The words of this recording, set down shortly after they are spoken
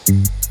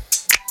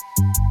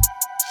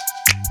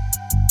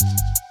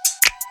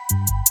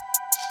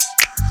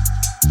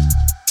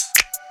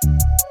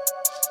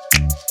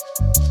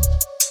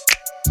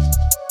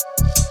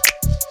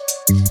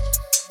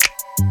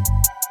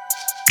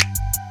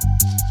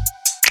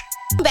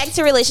Back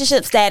to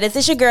Relationship Status.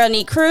 It's your girl,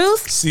 Neat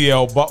Cruz.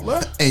 CL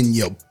Butler. And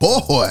your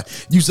boy,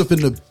 Yusuf in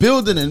the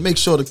building. And make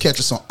sure to catch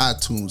us on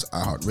iTunes,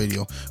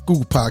 iHeartRadio,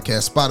 Google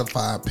Podcasts,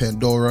 Spotify,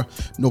 Pandora,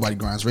 Nobody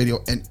Grinds Radio,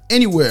 and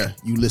anywhere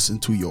you listen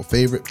to your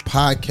favorite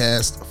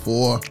podcast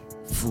for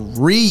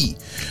free.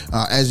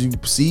 As you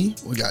see,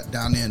 we got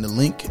down there in the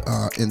link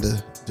in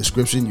the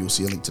description. You'll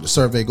see a link to the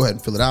survey. Go ahead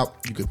and fill it out.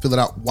 You can fill it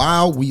out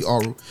while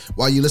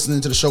you're listening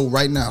to the show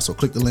right now. So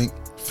click the link,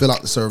 fill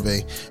out the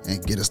survey,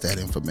 and get us that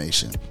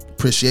information.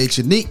 Appreciate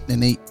you, Neek. And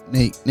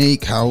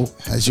Neek, how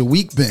has your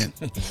week been?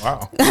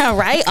 Wow. All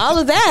right, all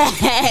of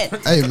that.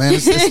 Hey man,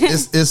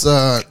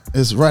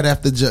 it's right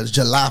after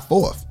July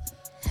 4th.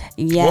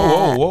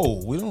 Yeah.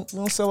 Whoa. We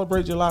don't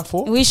celebrate July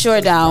 4th. We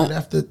sure don't. Right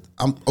after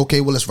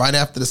it's right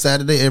after the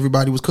Saturday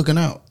everybody was cooking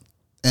out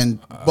and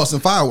busting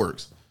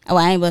fireworks. Oh,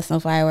 I ain't busting no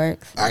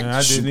fireworks. I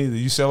didn't either.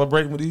 You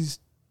celebrating with these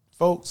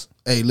folks?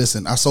 Hey,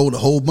 listen, I sold a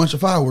whole bunch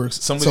of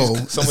fireworks. Somebody's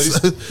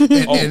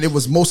and it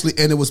was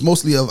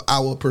mostly of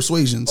our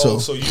persuasion.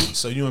 So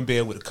you in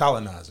bed with the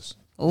colonizers?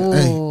 Ooh.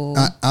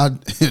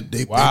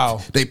 Hey,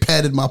 Wow. They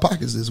padded my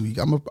pockets this week.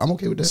 I'm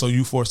okay with that. So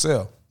you for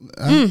sale?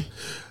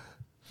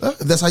 If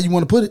that's how you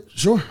want to put it,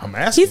 sure. I'm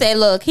asking. He said,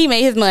 look, he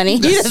made his money.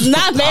 He is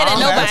not mad at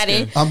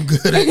nobody. I'm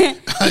good at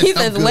it. He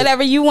says,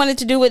 whatever you wanted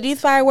to do with these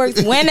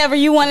fireworks, whenever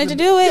you wanted to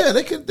do it. Yeah,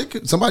 they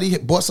could. Somebody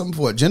bought something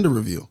for a gender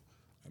reveal.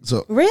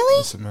 So Really?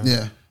 Listen, man.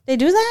 yeah. They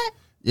do that?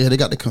 Yeah, they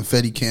got the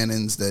confetti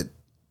cannons that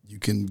you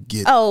can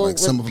get. Oh, like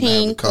some with of them have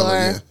the pink color, or-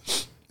 yeah,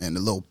 and the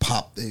little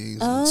pop things.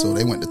 Oh. So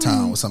they went to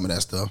town with some of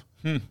that stuff.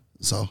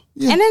 So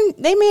yeah, And then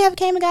they may have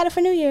came and got it for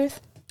New Year's.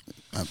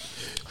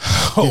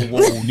 Oh,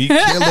 whoa, Neek.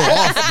 they're a little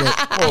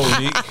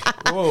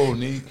off, Whoa,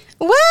 Neek.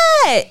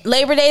 What?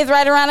 Labor Day is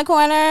right around the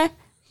corner.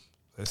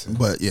 Listen.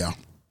 but yeah,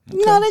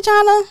 You know, they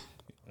trying to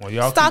Well,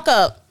 y'all stock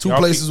up. two Y'all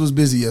places was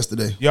busy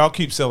yesterday. Y'all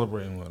keep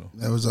celebrating with them.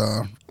 There was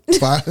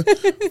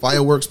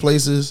fireworks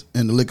places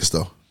and the liquor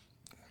store.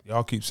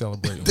 Y'all keep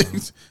celebrating with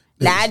them.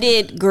 Now, I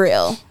did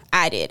grill.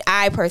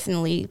 I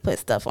personally put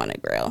stuff on the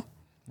grill.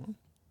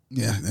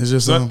 Yeah, it's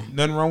just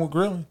Nothing wrong with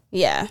grilling.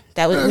 Yeah,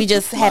 that was. We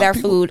just had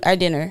our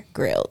dinner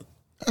grilled.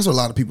 that's what a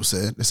lot of people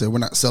said. They said we're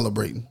not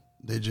celebrating.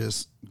 They're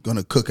just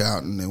gonna cook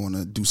out and they want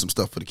to do some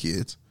stuff for the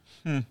kids.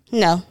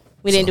 No,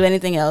 we didn't do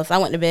anything else. I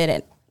went to bed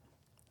at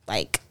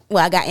I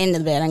got into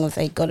the bed. I'm gonna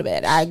say go to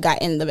bed. I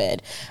got in the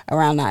bed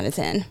around 9 or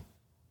 10,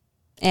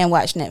 and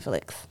watched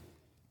Netflix.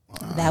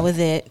 That was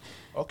it.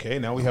 Okay,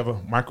 now we have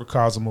a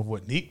microcosm of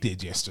what Neek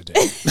did yesterday.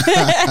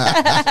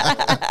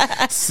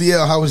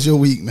 CL, how was your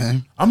week,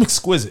 man? I'm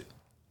exquisite.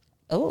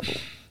 Oh,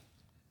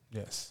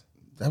 Yes.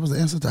 That was the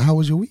answer to how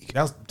was your week? It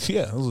was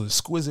an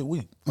exquisite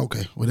week.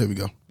 Okay, well there we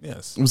go.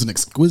 Yes. It was an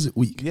exquisite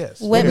week. Yes.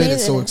 What What made made it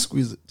so it?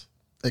 exquisite?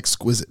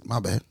 Exquisite. My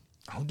bad.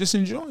 I'm just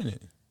enjoying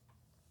it.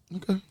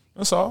 Okay,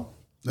 That's all.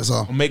 that's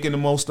all. I'm making the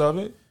most of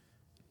it.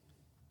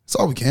 That's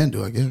all we can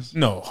do, I guess.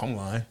 No, I'm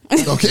lying.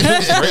 Okay.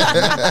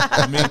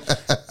 I mean,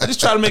 I just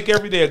try to make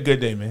every day a good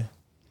day, man.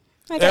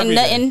 okay, Every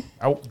nothing.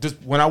 day.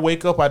 When I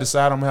wake up, I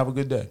decide I'm gonna have a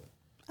good day,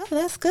 Oh,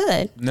 that's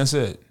good. and that's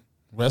it.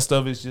 Rest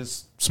of it's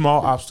just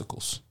small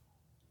obstacles.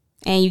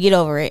 And you get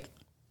over it.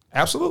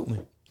 Absolutely.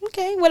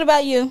 Okay, what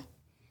about you?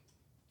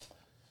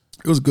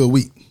 It was a good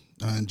week.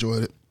 I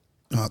enjoyed it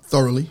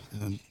thoroughly.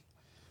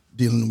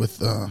 Dealing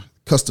with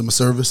customer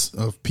service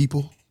of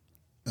people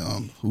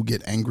who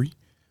get angry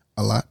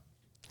a lot.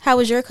 How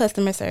was your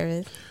customer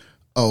service?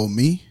 Oh,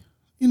 me?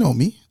 You know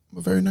me. I'm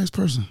a very nice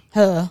person.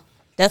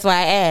 That's why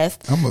I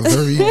asked. I'm a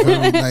very,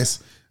 very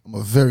nice. I'm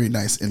a very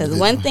nice Because individual.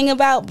 one thing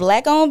about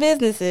black-owned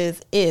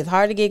businesses is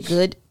hard to get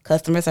good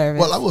customer service.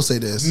 Well, I will say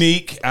this.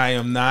 Neek, I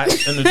am not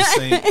under the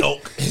same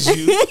ilk as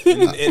you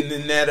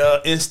in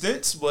that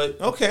instance,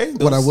 but okay.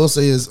 What I will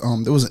say is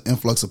there was an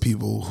influx of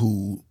people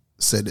who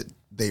said that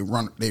they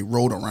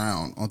rode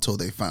around until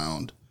they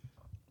found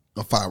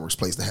a fireworks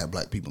place that had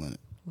black people in it.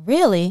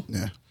 Really?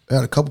 Yeah. I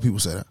had a couple people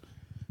say that.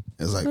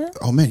 It's like,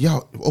 oh man,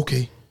 y'all,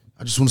 okay.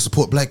 I just want to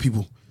support black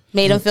people.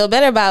 Made them feel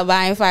better about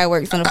buying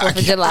fireworks on the 4th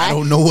of July. I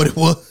don't know what it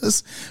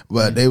was,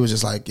 but they was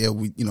just like, yeah,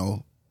 we,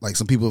 like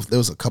some people, there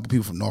was a couple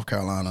people from North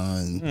Carolina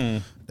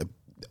and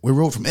we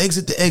rode from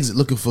exit to exit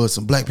looking for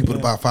some black people to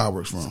buy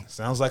fireworks from.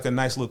 Sounds like a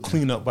nice little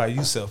cleanup by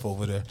yourself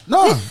over there.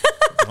 No,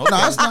 no,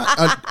 it's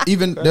not.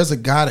 Even there's a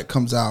guy that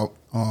comes out.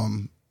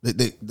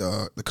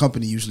 The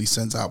company usually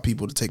sends out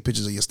people to take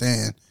pictures of your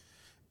stand,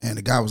 and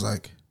the guy was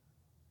like,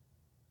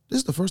 "This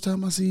is the first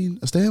time I seen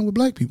a stand with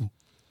black people,"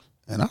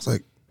 and I was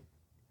like,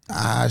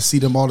 "I see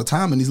them all the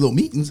time in these little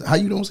meetings. How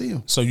you don't see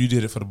them?" So you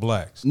did it for the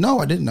blacks. No,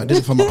 I didn't. I did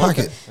it from my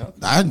pocket.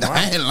 I ain't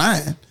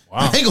lying. Wow.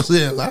 I ain't gonna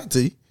say a lie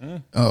to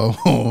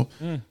you.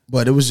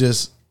 But it was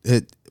just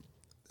it.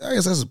 I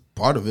guess that's a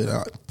part of it.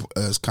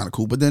 It's kind of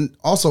cool. But then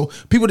also,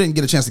 people didn't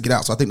get a chance to get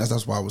out, so I think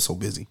that's why I was so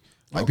busy.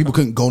 Like people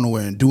couldn't go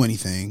nowhere and do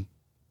anything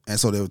and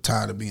so they were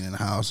tired of being in the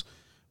house,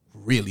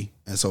 really.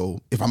 And so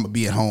if I'm gonna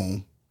be at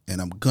home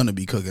and I'm gonna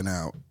be cooking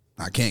out,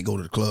 I can't go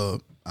to the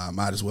club. I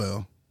might as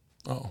well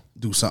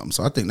do something.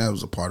 So I think that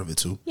was a part of it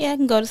too. Yeah, I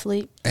can go to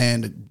sleep.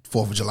 And the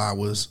 4th of July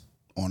was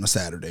on a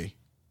Saturday.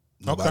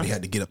 Nobody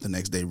had to get up the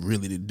next day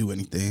really to do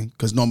anything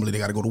because normally they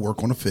got to go to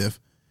work on the 5th.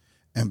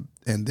 And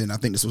then I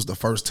think this was the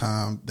first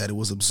time that it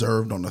was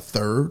observed on the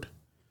 3rd.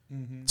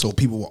 Mm-hmm. So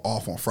people were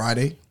off on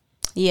Friday.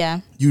 Yeah.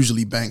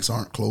 Usually banks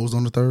aren't closed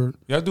on the 3rd.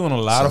 Y'all doing a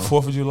lot of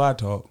 4th of July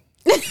talk.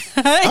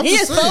 I'm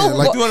just saying,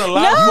 like doing a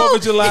lot of 4th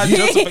of July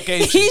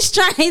justification. He's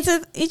trying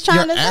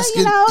to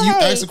asking, you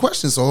asked a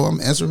question, so I'm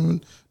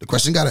answering the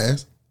question. Got to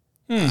ask.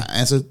 I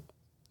answered.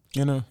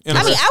 You know,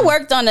 I mean, I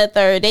worked on the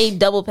 3rd. They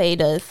double paid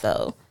us,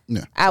 so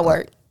yeah, I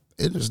worked.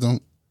 It just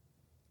don't.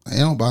 It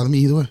don't bother me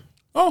either way.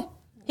 Oh,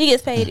 he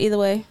gets paid either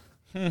way.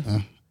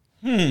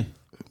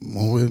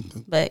 More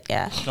But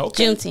yeah,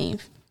 Okay.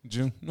 Juneteenth.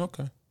 June.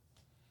 Okay,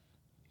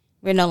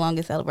 We're no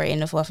longer celebrating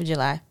the 4th of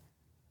July.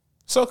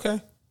 it's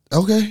okay.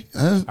 Okay.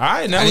 All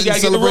right, now I we didn't got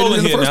to get the celebrate it rolling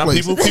in the here. first Now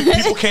place.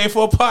 people came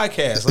for a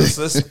podcast.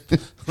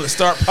 Let's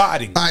start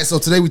potting. All right, so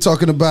today we're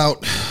talking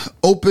about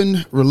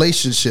open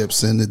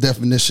relationships and the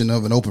definition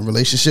of an open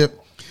relationship,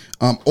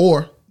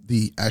 or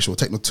the actual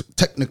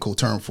technical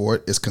term for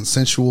it is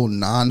consensual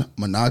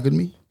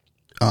non-monogamy.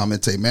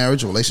 It's a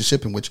marriage or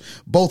relationship in which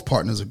both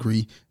partners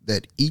agree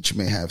that each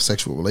may have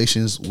sexual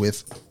relations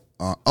with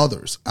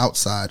others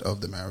outside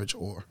of the marriage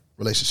or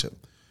relationship.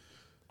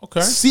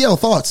 Okay. CL,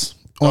 thoughts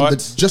on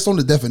just on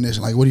the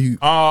definition? Like, what do you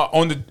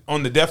on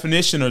the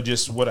definition, or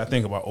just what I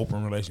think about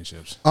open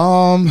relationships?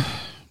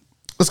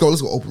 Let's go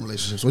open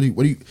relationships. What do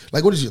you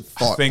like? What is your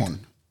thought on?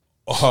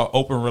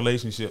 Open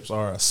relationships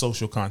are a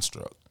social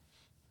construct.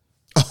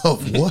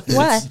 Of what?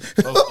 What?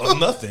 Of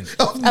nothing.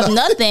 Of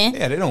nothing.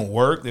 Yeah, they don't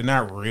work. They're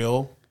not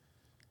real.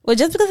 Well,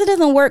 just because it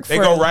doesn't work They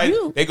for go right.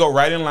 you. They go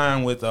right in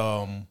line with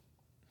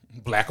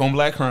black on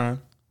black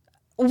crime.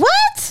 What?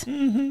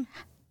 Mm-hmm.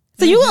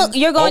 So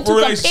you're going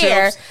Open to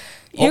compare.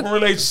 Open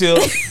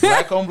relationships,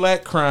 black on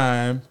black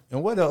crime,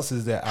 and what else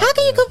is that? How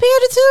can you compare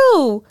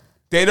the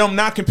two? I'm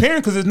not comparing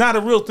because it's not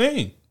a real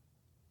thing.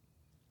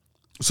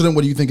 So then,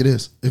 what do you think it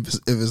is? If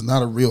it's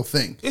not a real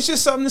thing, It's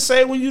just something to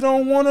say when you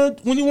don't want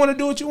to. When you want to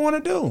do what you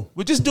want to do,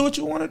 but just do what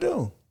you want to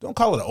do. Don't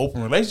call it an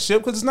open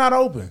relationship because it's not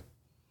open.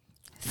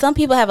 Some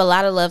people have a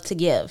lot of love to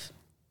give,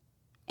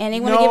 and they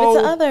want to give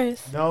it to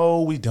others.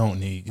 No, we don't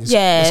need.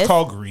 Yes. It's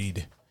called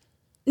greed.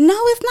 No,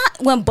 it's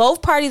not. When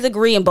both parties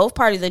agree and both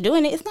parties are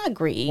doing it, it's not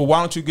greed. Well, why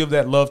don't you give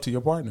that love to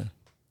your partner?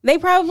 They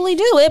probably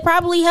do. It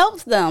probably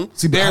helps them.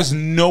 see, There's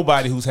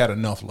nobody who's had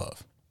enough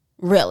love.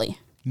 Really?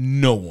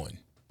 No one.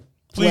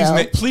 Please,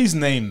 Well- please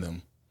name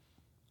them.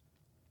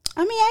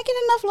 I mean, I get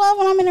enough love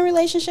when I'm in a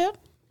relationship.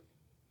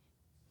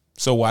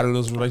 So why do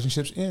those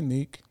relationships end,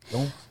 Neek?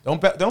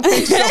 Don't paint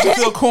yourself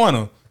into a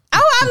corner.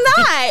 Oh,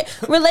 I'm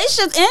not.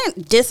 Relationships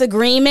end.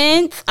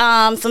 Disagreements.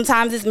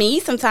 Sometimes it's me.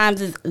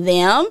 Sometimes it's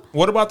them.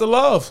 What about the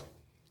love?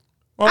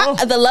 Oh,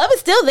 The love is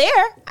still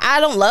there. I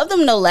don't love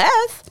them no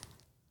less.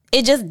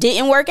 It just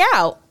didn't work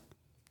out.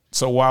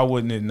 so why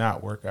wouldn't it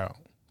not work out?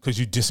 Because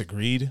you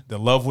disagreed? The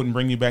love wouldn't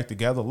bring you back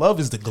together? Love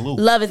is the glue.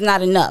 Love is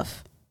not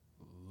enough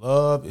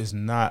Love is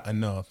not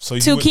enough. So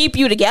to keep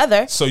you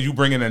together. So you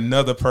bring in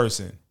another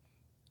person.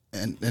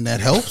 and that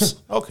helps.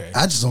 Okay.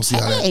 I just don't see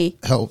how Hey.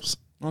 that helps.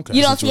 Okay.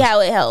 You don't see how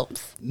it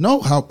helps.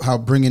 No, how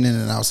bringing in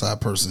an outside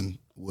person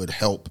would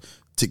help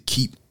to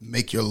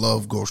make your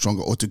love go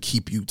stronger or to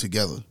keep you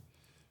together.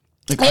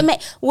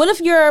 Like, What if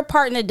your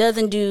partner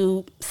doesn't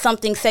do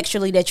something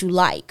sexually that you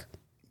like?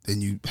 then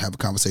you have a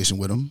conversation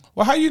with them.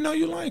 Well, how you know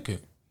you like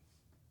it?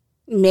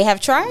 You may have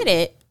tried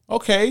it.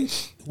 Okay.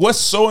 What's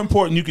so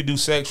important you could do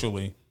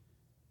sexually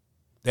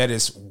that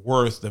is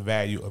worth the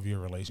value of your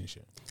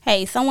relationship?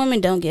 Hey, some women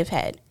don't give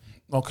head.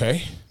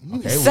 Okay.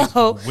 Okay.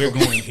 So- we're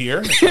going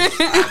here.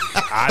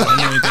 I don't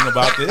know anything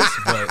about this,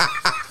 but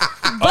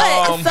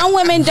But some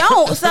women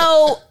don't.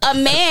 So a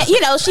man,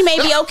 she may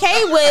be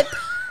okay with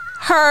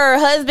her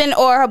husband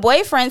or her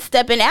boyfriend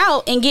stepping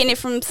out and getting it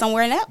from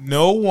somewhere else.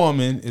 no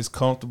woman is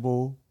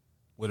comfortable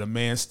with a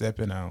man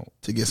stepping out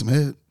To get some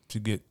head. to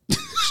get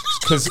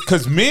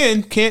because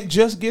men can't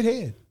just get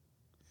head.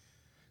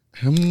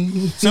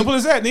 Simple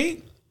as that,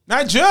 Neat.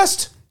 Not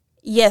just.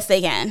 Yes,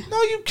 they can.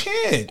 No, you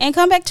can't. And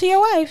come back to your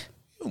wife.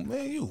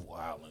 You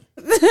wildin'.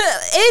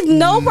 It's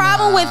no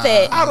problem with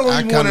it. I don't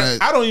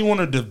even want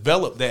to kinda-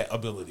 develop that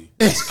ability.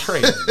 That's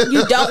crazy.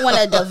 You don't want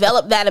to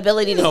develop that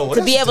ability to, No,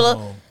 to be that's able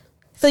dumb. to.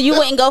 So you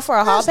wouldn't go for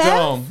a hall That's pass?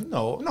 dumb.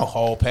 No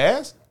hall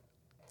pass.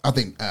 I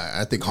think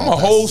I'm hall a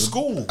whole passes-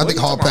 school. I think What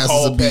hall you talking passes about,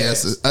 are hall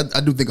BS. pass?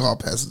 I do think hall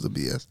passes are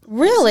BS.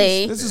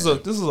 Really? This is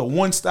a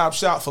one-stop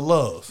shop for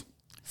love.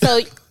 So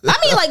I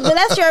mean, like, but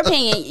that's your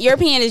opinion. Your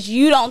opinion is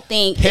you don't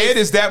think Head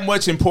is that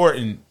much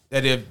important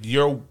that if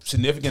your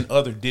significant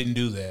other didn't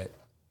do that,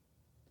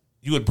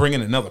 you would bring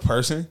in another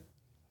person.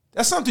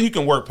 That's something you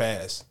can work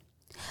past.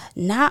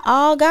 not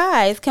all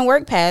guys can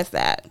work past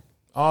that.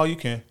 Oh, you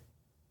can.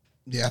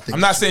 Yeah, I think I'm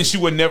not saying she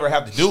would never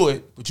have to do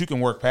it, but you can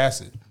work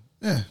past it.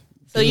 Yeah,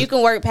 So you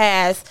can work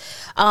past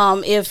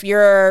if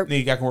you're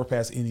Nigga, I can work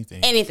past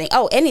anything. anything.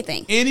 Oh,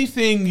 anything.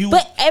 Anything you.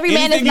 But every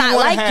man anything is not you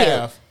wanna like you.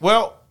 have.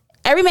 Well,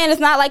 Every man is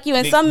not like you,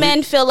 and some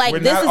men feel like we're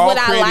this not is all what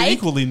I created like.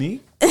 Equally,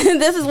 Nick.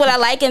 This is what I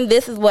like, and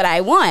this is what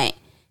I want.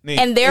 Nick,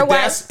 And their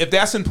wife. if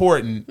that's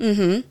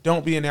important,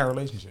 don't be in that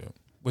relationship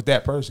with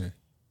that person.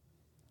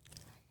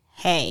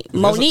 Hey,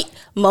 Monique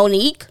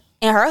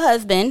and her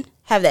husband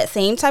have that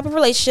same type of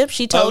relationship.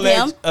 She told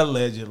him.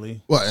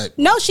 Allegedly. Well,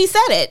 No, she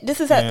said it. This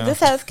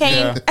has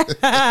came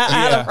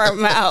out of her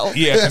mouth.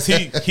 Yeah,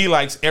 because he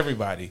likes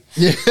everybody.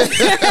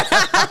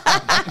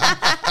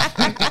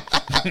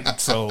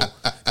 So.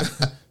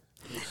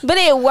 But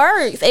it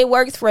works. It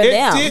works for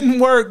them. It didn't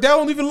work. They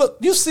don't even look.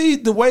 You see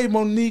the way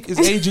Monique is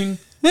aging.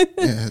 yeah,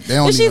 they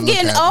don't But she's even look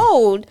getting happy.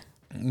 old.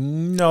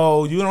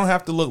 No, you don't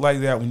have to look like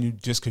that when you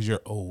just because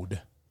you're old.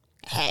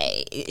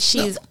 Hey,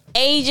 she's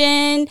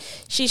aging.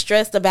 She's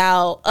stressed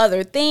about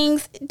other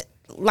things.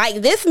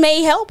 Like, this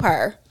may help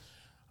her.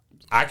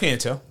 I can't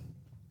tell.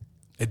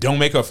 It don't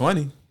make her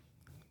funny.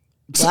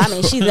 Well, I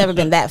mean, she's never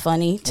been that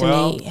funny to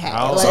me.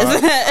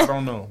 I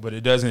don't know, but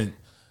it doesn't.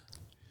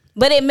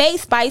 But it may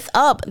spice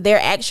up their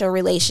actual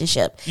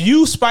relationship.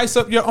 You spice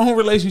up your own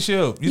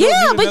relationship. You don't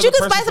Yeah, need but another you can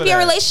person spice for up your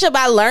that. relationship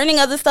by learning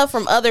other stuff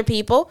from other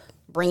people,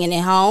 bringing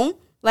it home.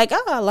 Like,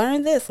 oh, I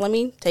learned this. Let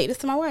me take this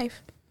to my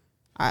wife.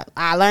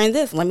 I learned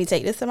this. Let me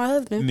take this to my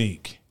husband.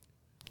 Nick.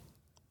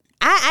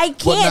 I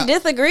can't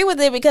disagree with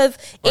it because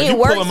Are it you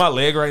works. pulling my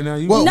leg right now?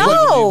 You Well, really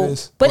believe No,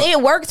 this? but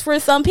it works for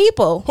some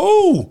people.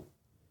 Who?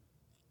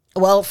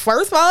 Well,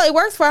 first of all, it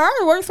works for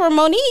her. It works for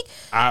Monique.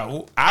 I don't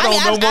mean, know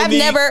I've Monique,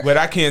 never- but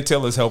I can't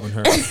tell it's helping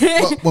her.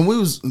 Well, when we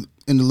was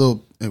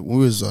when we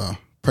was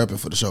prepping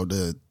for the show,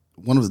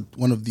 one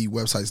of the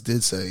websites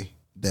did say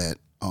that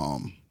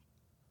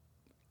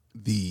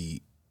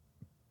the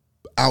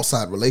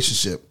outside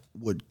relationship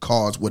would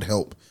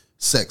help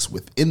sex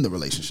within the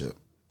relationship.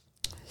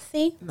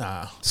 See?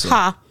 Nah.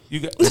 Ha. You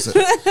got,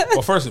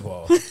 well, first of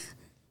all,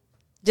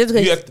 Just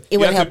because it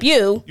would help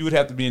you. You would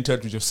have to be in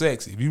touch with your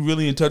sex. If you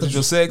really in touch with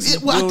your sex,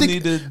 Well, you I don't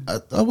think need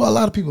to. a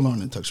lot of people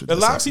aren't in touch with A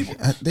their lot of sex.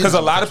 people, They're because a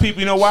not. lot of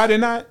people, you know why they're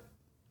not?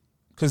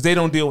 Because they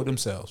don't deal with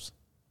themselves.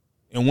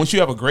 And once you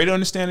have a greater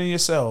understanding of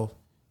yourself,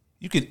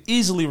 you can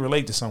easily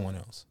relate to someone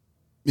else.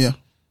 Yeah,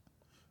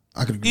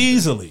 I could agree.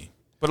 Easily.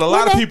 But a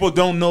lot of Okay. people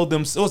don't know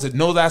themselves.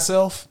 Know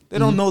thyself? They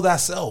don't know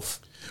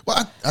thyself.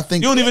 Well, I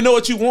think You don't even know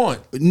what you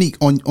want. Nick,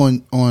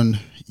 on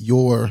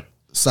your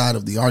side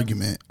of the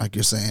argument, like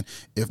you're saying,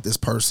 if this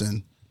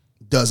person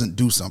doesn't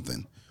do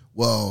something,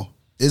 well,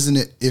 isn't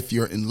it if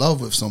you're in love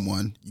with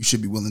someone, you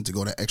should be willing to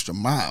go that extra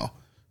mile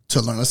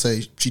to learn? Let's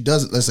say she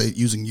doesn't. Let's say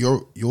using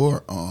your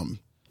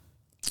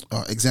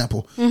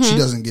example, she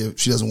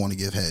doesn't want to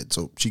give head,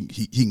 so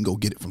he can go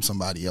get it from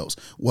somebody else.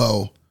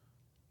 Well,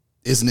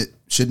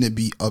 shouldn't it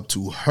be up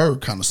to her,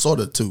 kind of, sort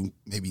of, to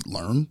maybe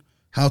learn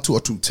how to,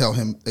 or to tell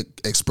him,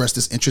 express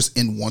this interest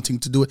in wanting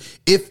to do it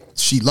if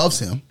she loves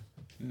him,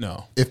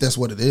 No. if that's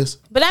what it is?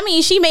 But I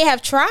mean, she may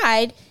have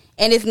tried,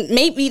 and it's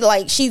maybe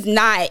like she's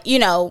not,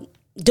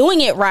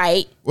 doing it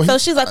right. Well, so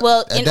she's like,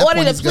 well, at in that order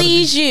point, to it's gotta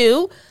please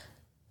you,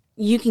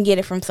 you can get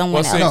it from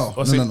someone else.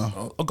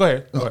 No. Oh, go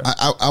ahead. Go ahead.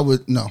 I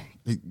would no.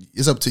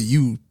 It's up to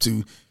you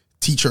to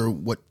teach her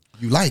what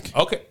you like.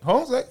 Okay,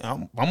 hold on a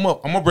second. I'm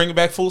gonna bring it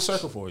back full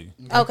circle for you.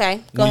 Okay,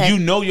 go When ahead. you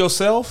know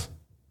yourself,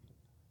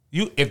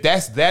 if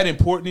that's that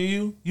important to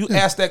you, you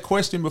ask that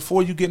question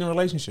before you get in a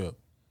relationship.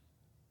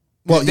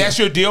 Well, If that's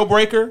your deal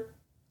breaker,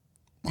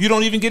 you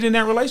don't even get in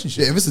that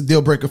relationship. if it's a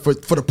deal breaker for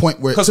the point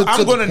where, Because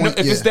I'm going to know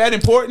if it's that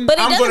important. But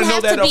it I'm going doesn't to know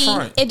have that to up be.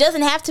 front. It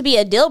doesn't have to be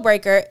a deal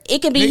breaker.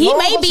 It can be. Nick, He hold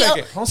may on be. a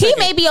second, hold on a He second.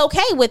 may be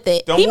okay with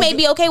it. Don't He move may the-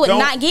 be okay with don't-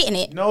 not getting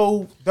it.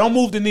 No, don't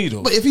move the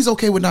needle. But if he's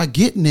okay with not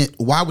getting it,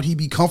 why would he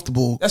be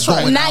comfortable? That's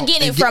right. going Not out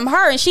getting and it from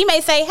her, and she may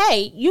say,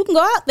 "Hey, you can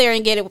go out there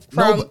and get it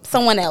from but-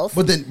 someone else."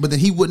 But then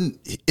he wouldn't.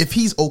 If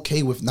he's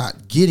okay with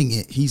not getting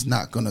it, he's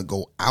not gonna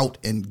go out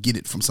and get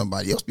it from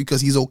somebody else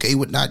because he's okay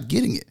with not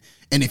getting it.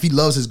 And if he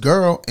loves his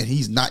girl and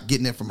he's not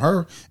getting it from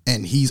her,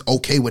 and he's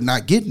okay with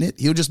not getting it,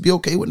 he'll just be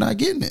okay with not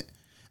getting it.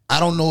 I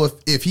don't know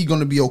if he's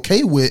gonna be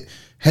okay with,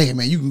 hey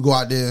man, you can go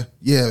out there,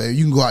 yeah, man,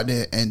 you can go out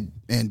there and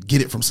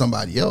get it from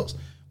somebody else.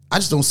 I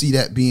just don't see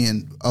that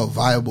being a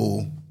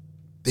viable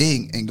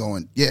thing and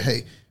going, yeah,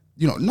 hey,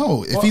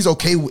 no. If he's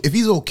okay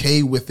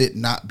with it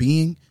not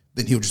being,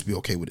 then he'll just be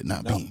okay with it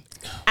not being.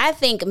 I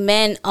think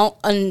men.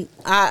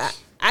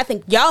 I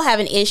think y'all have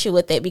an issue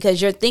with it because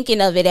you're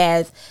thinking of it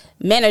as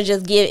men are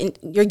just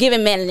you're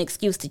giving men an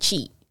excuse to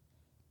cheat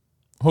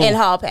in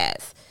hall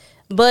pass.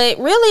 But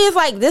really, it's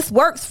like this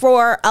works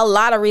for a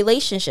lot of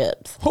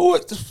relationships.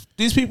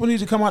 These people need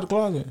to come out the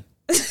closet.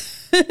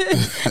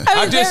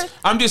 I mean,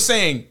 I'm just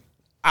saying,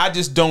 I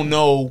just don't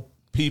know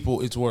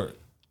people it's work.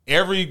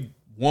 Every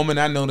woman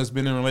I know that's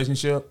been in a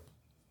relationship,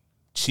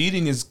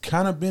 cheating has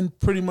kind of been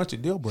pretty much a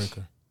deal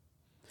breaker.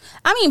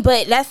 I mean,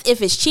 but that's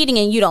if it's cheating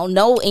and you don't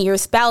know, and your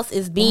spouse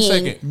is being.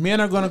 1 second. Men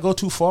are going to go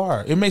too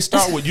far. It may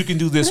start with you can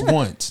do this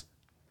once.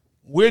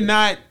 We're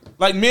not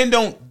like men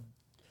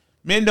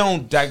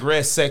don't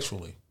digress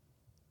sexually.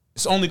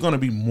 It's only going to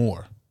be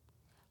more.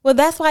 Well,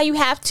 that's why you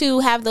have to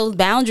have those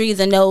boundaries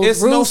and those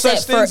It's rules no such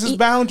set for things as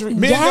boundary.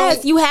 Men Yes,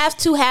 don't- you have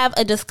to have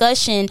a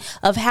discussion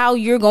of how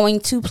you're going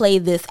to play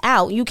this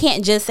out. You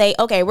can't just say,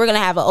 "Okay, we're going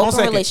to have an One open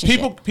second.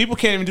 relationship." People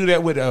can't even do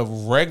that with a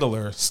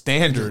regular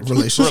standard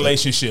Relationship.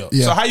 relationship.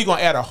 Yeah. So how you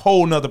gonna add a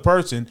whole nother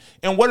person?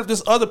 And what if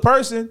this other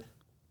person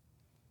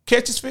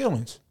catches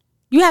feelings?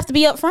 You have to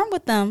be upfront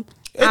with them.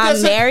 It I'm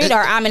doesn't- married or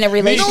I'm in a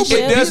relationship.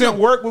 It doesn't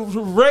work with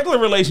regular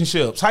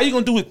relationships. How you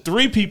gonna do it with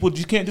 3 people?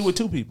 You can't do it with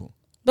 2 people.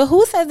 But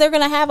who says they're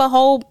going to have a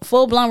whole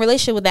full-blown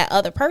relationship with that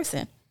other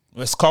person?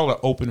 Let's call it an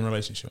open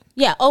relationship.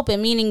 Yeah, open,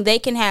 meaning they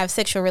can have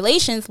sexual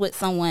relations with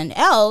someone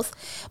else,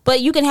 but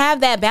you can have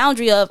that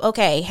boundary of,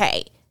 okay,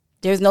 hey,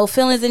 there's no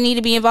feelings that need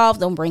to be involved.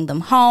 Don't bring them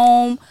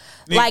home.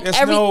 Nick, Like there's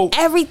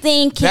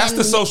everything can. That's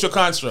the social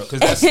construct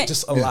because that's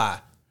just a lie.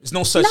 There's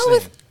no such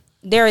thing.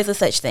 There is a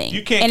such thing.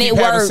 You can't and keep it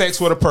having works.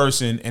 sex with a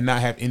person and not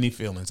have any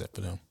feelings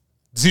for them.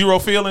 0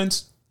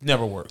 feelings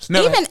never works.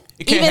 Never,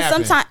 it can't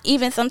happen.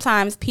 Even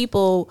sometimes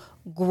people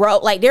grow,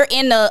 like they're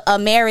in a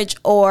marriage,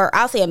 or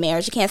I'll say a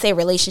marriage. You can't say a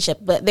relationship,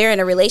 but they're in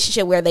a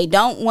relationship where they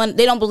don't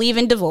believe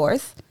in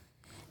divorce.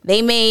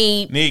 They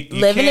may Nick, you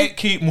live in can't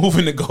keep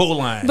moving the goal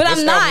line. but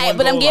Let's I'm have not. one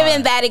But I'm goal giving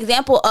line. that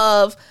example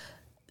of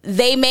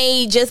they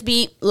may just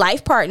be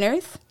life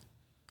partners,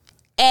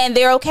 and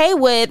they're okay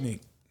with Nick,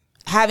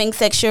 having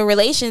sexual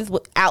relations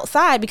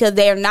outside because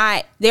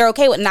they're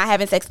okay with not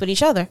having sex with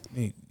each other.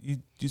 Nick,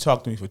 you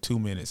talked to me for 2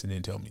 minutes and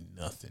didn't tell me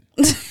nothing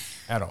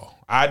at all.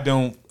 I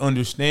don't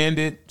understand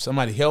it.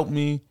 Somebody help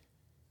me.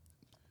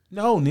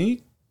 No,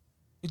 Nick.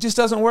 It just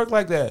doesn't work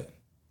like that.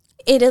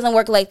 It doesn't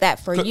work like that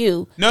for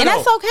you. No,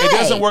 That's okay. It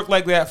doesn't work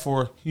like that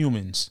for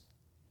humans.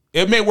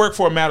 It may work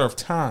for a matter of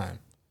time.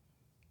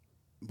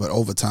 But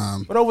over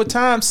time, But over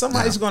time,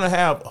 somebody's going to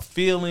have a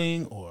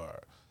feeling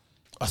or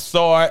a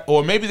thought,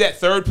 or maybe that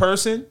third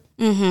person,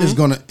 it's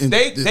gonna.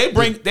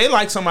 they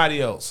like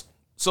somebody else.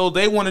 So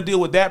they want to deal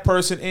with that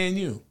person and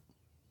you.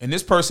 And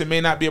this person may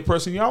not be a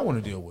person y'all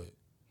want to deal with.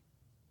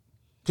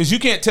 Because you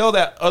can't tell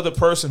that other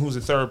person who's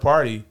a third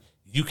party,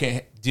 you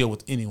can't deal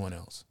with anyone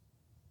else.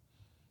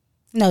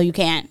 No, you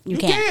can't. You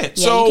can't.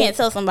 Yeah, So- you can't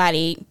tell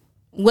somebody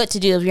what to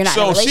do if you're not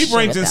in a So relationship she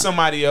brings with in them.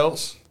 somebody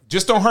else,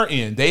 just on her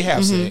end. They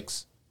have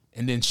sex,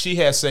 and then she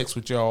has sex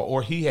with y'all,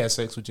 or he has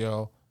sex with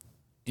y'all,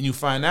 and you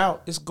find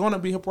out it's gonna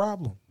be a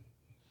problem.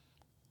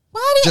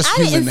 Why did just I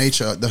human didn't-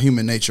 nature, the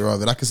human nature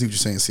of it. I can see what you're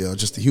saying, CL.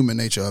 Just the human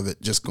nature of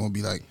it, just gonna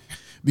be like,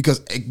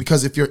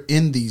 because if you're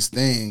in these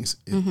things,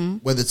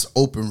 whether it's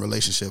open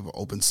relationship or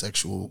open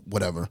sexual,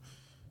 whatever,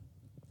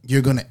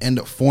 you're gonna end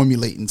up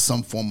formulating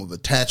some form of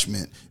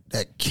attachment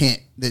that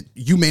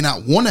you may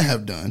not want to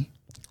have done.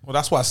 Well,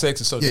 that's why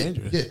sex is so Yeah,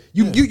 dangerous. yeah.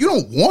 You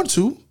don't want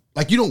to,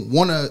 like, you don't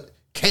want to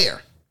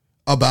care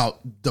about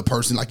the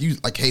person. Like,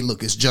 hey,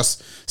 look, it's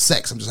just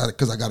sex. I'm just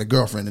because I got a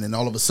girlfriend, and then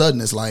all of a sudden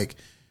it's like,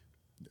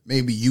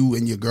 maybe you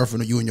and your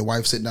girlfriend or you and your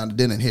wife sitting down to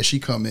dinner, and here she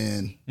come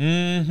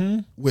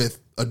in with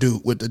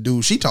the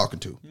dude she talking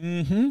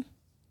to.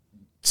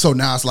 So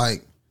now it's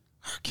like,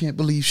 I can't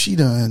believe she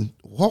done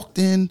walked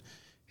in,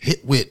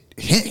 hit with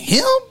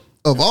him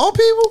of all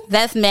people.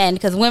 That's men,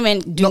 because women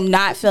do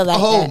not feel like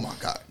Oh that. my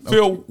God.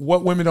 Feel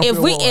what women don't If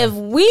feel. we what if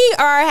way? we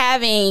are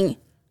having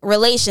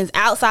relations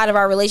outside of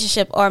our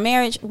relationship or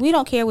marriage, we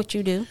don't care what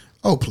you do.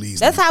 Oh, please.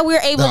 That's how we're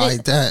able to.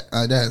 Like that.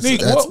 That's Nick,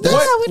 that's what- that's,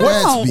 we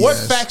that's don't. BS. what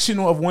faction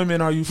of women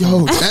are you from?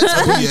 Yo, that's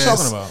what are you BS.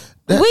 talking about?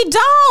 We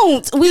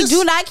don't. We Yes.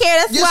 do not care.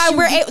 That's Yes, why you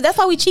we're. do. That's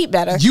why we cheat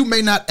better. You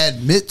may not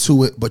admit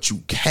to it, but you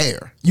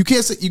care. You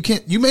can't say you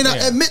can't. You may not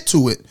Yeah. admit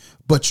to it,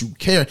 but you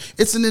care.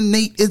 It's an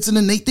innate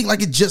thing.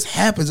 Like, it just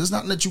happens. It's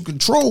not that you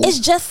control. It's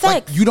just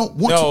Like, sex. you don't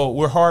want to. No,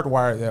 we're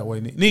hardwired that way.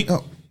 Nick,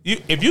 No.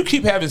 if you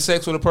keep having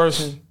sex with a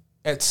person,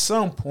 at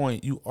some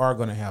point you are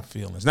going to have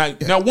feelings.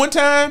 Now, one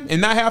time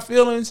and not have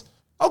feelings,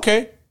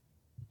 okay.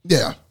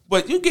 Yeah.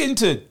 But you get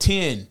into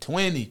 10,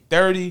 20,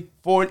 30,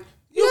 40,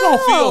 you're going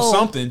to feel No.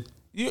 something.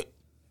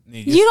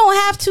 Nick, You don't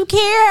have to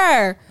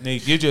care.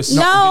 Nick, you're just...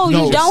 No, you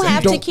you're just don't saying-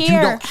 have to You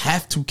care. don't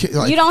have to care.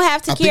 Like, You don't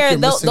have to I think care. you're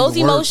missing Those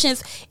the word.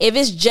 emotions, if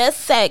it's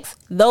just sex,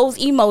 those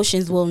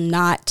emotions will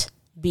not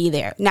be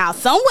there. Now,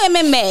 some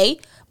women may,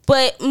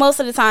 but most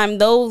of the time,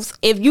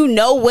 if you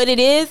know what it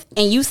is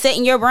and you set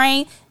in your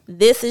brain,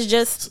 this is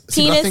just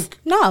See, but penis.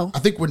 No. I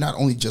think we're not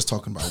only just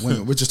talking about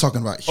women. We're just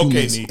talking about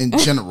humans Nick. in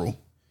general.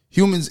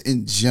 Humans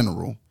in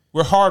general.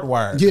 We're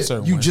hardwired. Yeah, a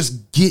certain you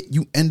way.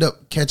 you end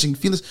up catching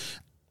feelings.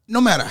 No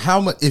matter how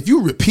much, if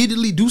you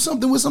repeatedly do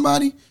something with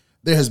somebody,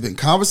 there has been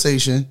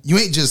conversation. You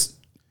ain't just,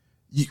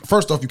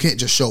 first off, you can't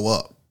just show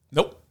up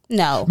Nope.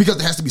 No. because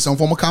there has to be some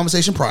form of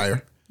conversation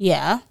prior.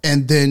 Yeah.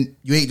 And then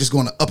you ain't just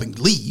going to up and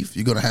leave.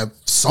 You're going to have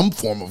some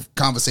form of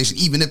conversation,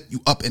 even if you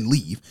up and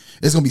leave.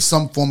 There's going to be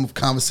some form of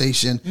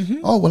conversation.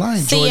 Oh, well, I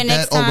See you enjoyed that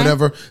next or time.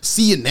 whatever.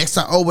 See you next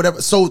time or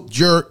whatever. So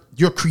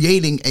you're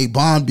creating a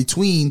bond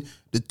between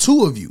the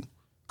two of you.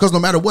 Because no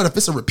matter what, if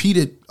it's a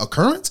repeated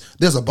occurrence,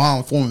 there's a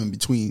bond forming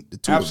between the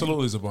two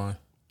Absolutely, Zabon.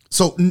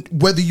 So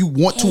whether you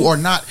want to or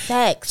not,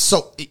 sex.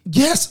 So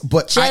yes,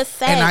 but Just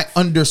sex. and I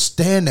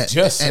understand that.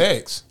 Just And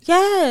sex.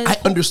 Yes. I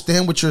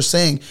understand what you're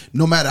saying.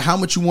 No matter how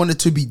much you want it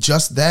to be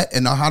just that,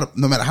 and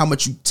no matter how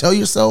much you tell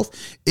yourself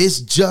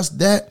it's just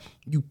that,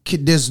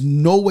 there's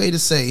no way to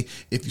say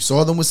if you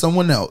saw them with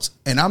someone else.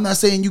 And I'm not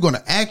saying you're going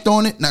to act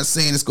on it. Not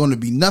saying it's going to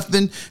be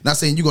nothing. Not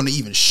saying you're going to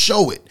even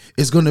show it.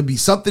 It's going to be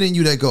something in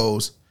you that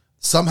goes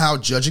somehow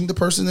judging the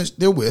person that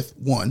they're with.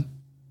 One,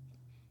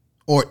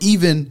 or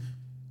even,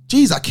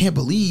 geez, I can't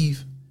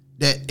believe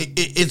that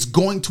it's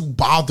going to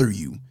bother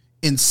you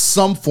in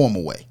some form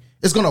of way.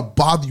 It's going to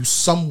bother you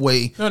some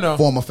way,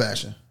 form or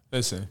fashion.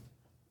 Listen,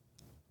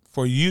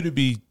 for you to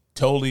be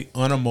totally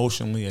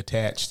unemotionally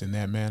attached in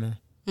that manner,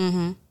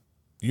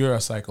 you're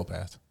a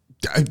psychopath.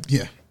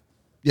 Yeah.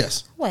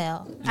 Yes.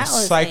 Well, You're a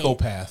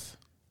psychopath.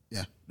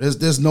 Yeah.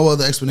 There's no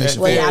other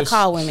explanation. Well, I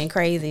call women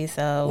crazy,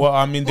 so. Well,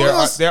 I mean,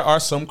 there are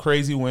some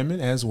crazy women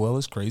as well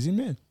as crazy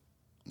men.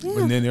 Yeah.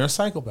 And then there are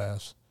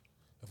psychopaths.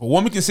 If a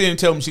woman can sit and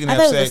tell me she can have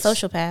sex. I thought it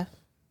was a sociopath.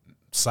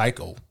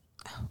 Psycho.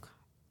 Oh, God.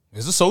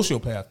 There's a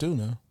sociopath too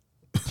now.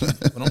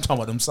 But I'm talking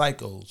about them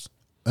psychos.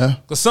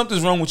 Because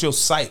something's wrong with your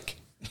psyche.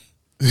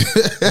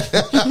 Because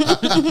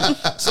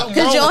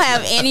you don't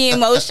have any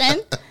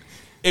emotion.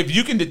 If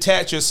you can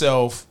detach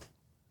yourself,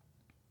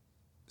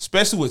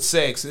 especially with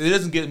sex, it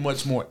doesn't get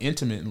much more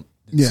intimate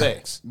than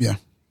sex. Yeah.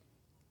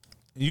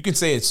 You can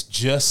say it's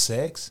just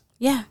sex.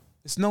 Yeah.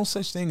 There's no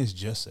such thing as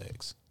just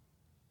sex.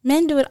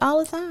 Men do it all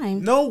the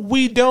time. No,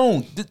 we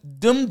don't.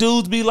 Them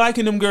dudes be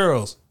liking them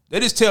girls. They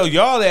just tell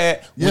y'all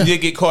that when they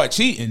get caught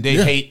cheating, they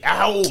hate,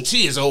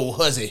 she is old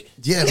hussy.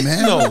 Yeah,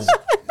 man. No.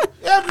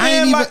 I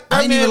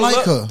ain't even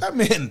like her. That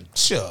man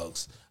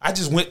shucks. I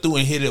just went through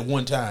and hit it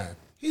one time.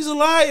 He's a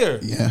liar.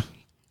 Yeah.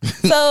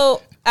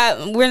 So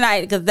we're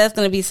not, because that's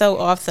going to be so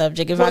off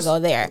subject if I go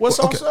there. What's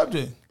off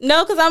subject?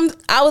 No, because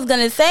I was going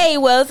to say,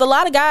 well, it's a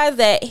lot of guys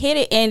that hit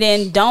it and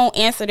then don't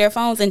answer their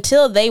phones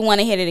until they want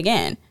to hit it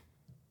again.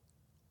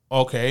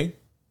 Okay.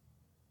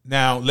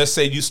 Now, let's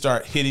say you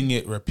start hitting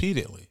it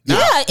repeatedly. Now,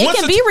 it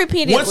can be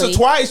repeatedly. Once or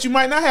twice, you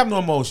might not have no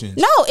emotions.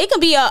 No, it can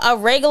be a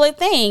regular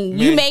thing. Man.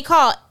 You may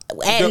call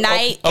at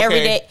night, every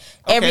day,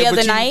 every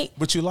other night.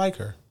 But you like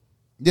her.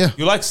 Yeah.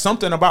 You like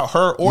something about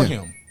her or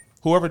him.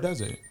 Whoever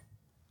does it.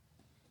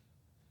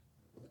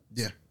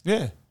 Yeah.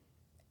 Yeah.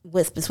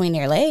 What's between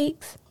their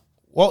legs?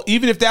 Well,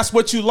 even if that's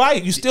what you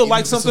like, you still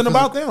like something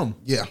about them.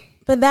 Yeah.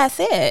 But that's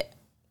it.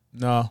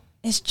 No.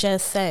 It's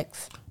just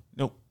sex.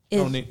 Nope.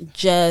 It's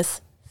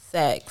just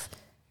sex.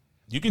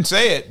 You can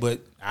say it, but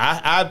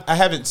I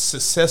haven't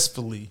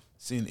successfully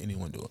seen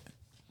anyone do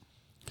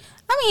it.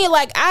 I mean,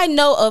 like, I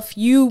know a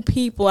few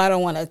people, I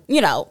don't want to,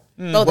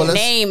 throw their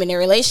name and their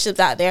relationships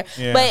out there,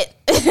 but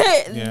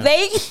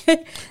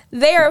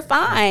they are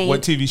fine.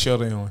 What TV show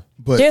they on?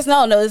 But it's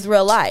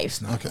real life.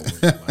 It's not real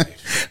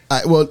life. All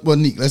right, well,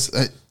 Nick, let's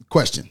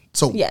question.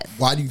 So, yes.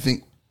 Why do you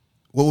think?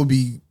 What would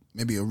be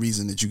maybe a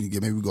reason that you can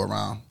get? Maybe we go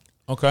around.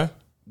 Okay.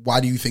 Why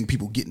do you think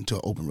people get into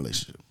an open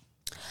relationship?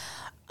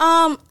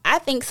 I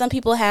think some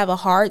people have a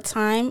hard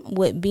time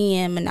with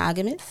being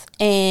monogamous,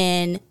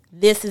 and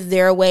this is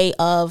their way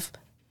of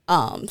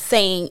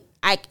saying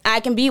I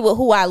can be with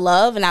who I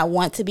love and I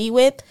want to be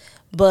with,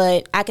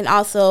 but I can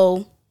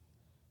also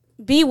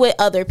be with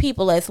other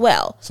people as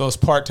well. So it's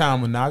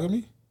part-time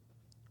monogamy?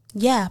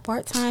 Yeah,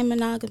 part-time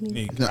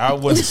monogamy. I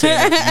wouldn't say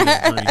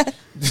that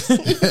you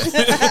agree.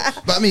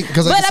 But I mean,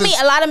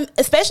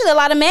 especially a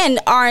lot of men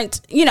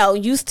aren't,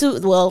 used to.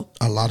 Well,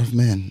 a lot of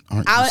men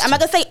aren't. I'm not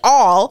gonna say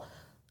all.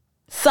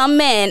 Some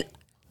men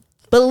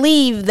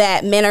believe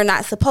that men are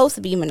not supposed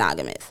to be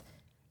monogamous.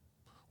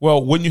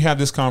 Well, wouldn't you have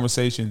this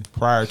conversation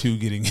prior to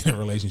getting in a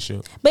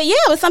relationship? But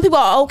some people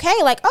are okay.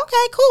 Like,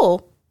 okay,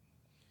 cool.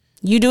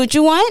 You do what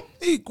you want.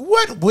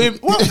 What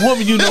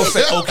woman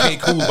say okay,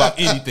 cool about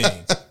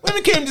anything?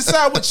 Women can't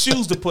decide what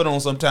shoes to put on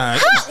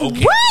sometimes.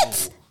 Okay,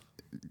 what?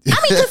 Cool. I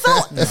mean,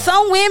 because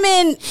some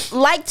women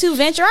like to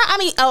venture out. I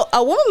mean,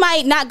 a woman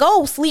might not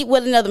go sleep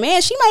with another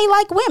man. She might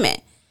like women.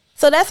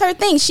 So that's her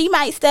thing. She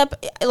might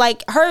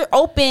like her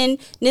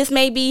openness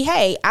may be,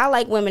 hey, I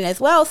like women as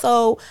well.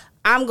 So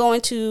I'm going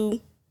to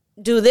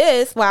do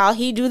this while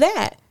he do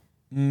that.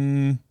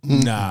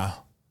 Nah.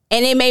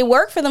 And it may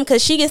work for them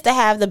because she gets to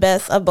have the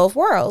best of both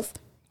worlds.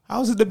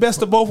 How is it the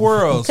best of both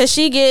worlds? Because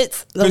she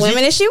gets the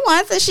women that she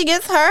wants and she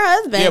gets her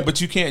husband. Yeah,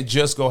 but you can't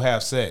just go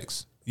have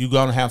sex. You're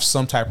going to have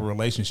some type of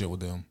relationship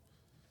with them.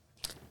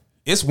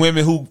 It's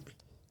women who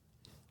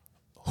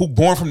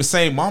born from the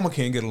same mama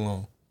can't get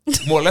along.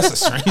 More or less a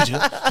stranger.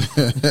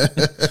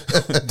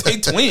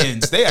 They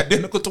twins. They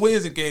identical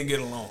twins and can't get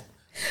along.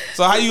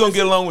 So how you going to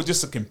get along with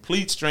just a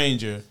complete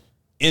stranger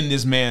in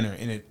this manner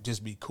and it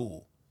just be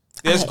cool?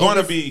 There's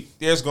gonna be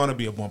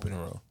a bump in the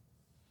road.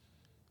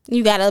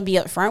 You gotta be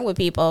upfront with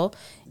people.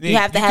 You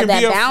have to have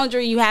that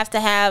boundary. You have to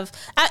have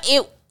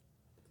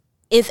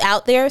it's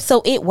out there,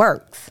 so it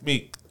works.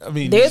 I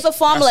mean, there's a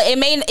formula. It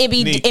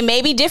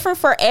may be different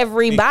for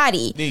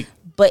everybody,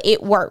 but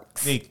it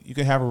works. You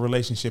can have a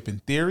relationship in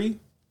theory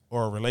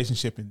or a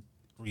relationship in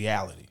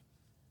reality,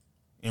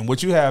 and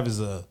what you have is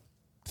a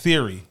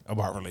theory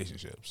about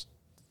relationships.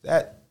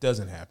 That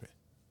doesn't happen.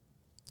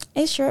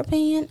 It's your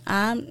opinion.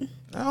 I'm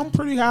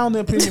pretty high on the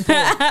opinion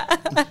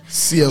poll.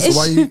 So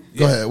why you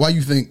go ahead? Why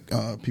you think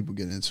people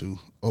get into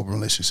open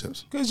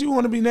relationships? Because you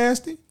want to be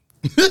nasty.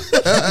 There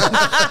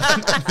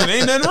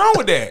ain't nothing wrong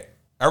with that.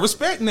 I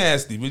respect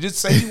nasty, but just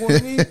say you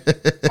want me.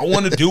 I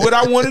want to do what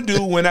I want to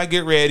do when I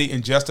get ready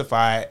and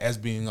justify it as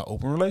being an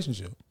open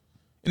relationship.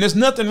 And there's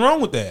nothing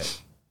wrong with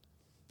that.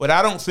 But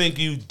I don't think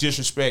you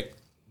disrespect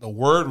the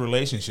word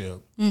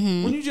relationship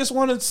when you just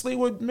want to sleep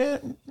with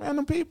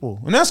random people.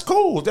 And that's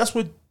cool.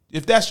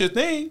 If that's your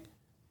thing.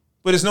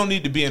 But there's no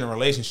need to be in a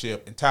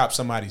relationship and tie up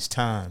somebody's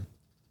time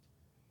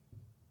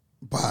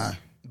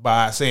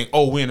by saying,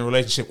 "Oh, we're in a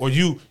relationship," or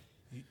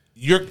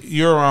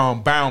you're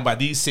bound by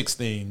these 6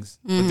 things,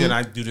 but then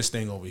I do this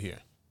thing over here.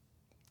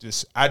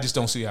 I just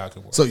don't see how it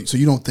can work. So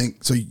you don't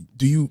think? So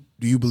do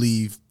you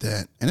believe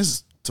that? And this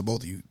is to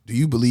both of you. Do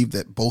you believe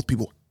that both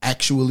people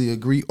actually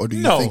agree, or do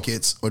you think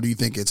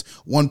it's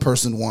one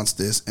person wants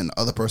this and the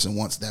other person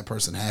wants that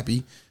person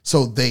happy,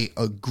 so they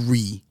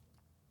agree?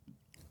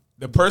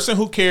 The person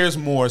who cares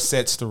more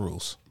sets the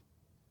rules.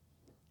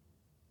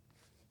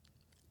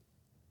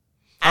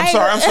 I'm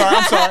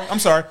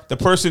sorry. The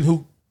person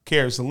who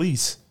cares the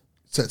least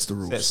sets the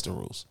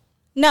rules.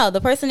 No,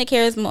 the person that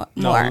cares more.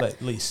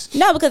 Least.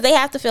 No, because they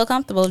have to feel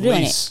comfortable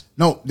doing it.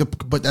 No,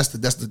 but that's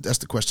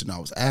the question I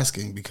was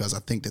asking, because I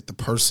think that the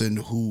person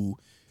who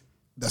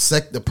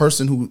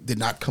did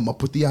not come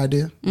up with the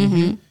idea,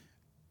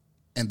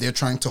 and they're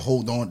trying to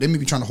hold on. They may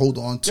be trying to hold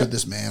on to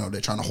this man, or they're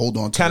trying to hold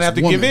on to kind of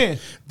this have to woman. give in.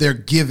 They're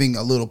giving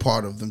a little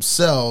part of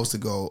themselves to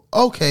go,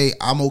 okay,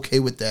 I'm okay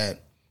with that,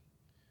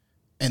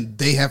 and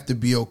they have to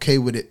be okay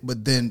with it.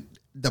 But then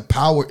the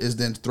power is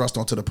then thrust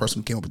onto the person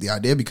who came up with the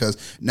idea, because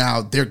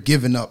now they're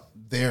giving up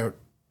their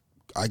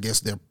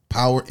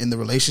power in the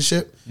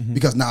relationship,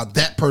 because now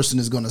that person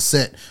is going to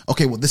set,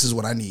 okay, well, this is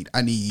what I need.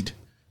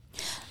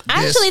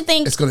 I actually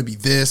think it's going to be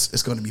this,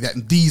 it's going to be that,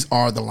 and these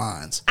are the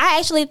lines. I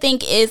actually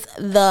think it's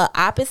the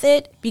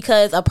opposite,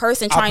 because a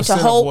person trying to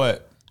hold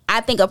what?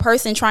 I think a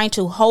person trying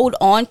to hold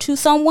on to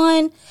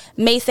someone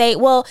may say,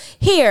 well,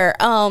 here,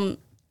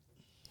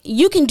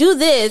 you can do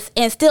this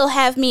and still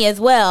have me as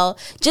well.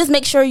 Just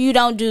make sure you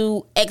don't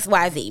do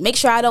XYZ. Make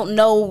sure I don't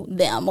know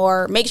them,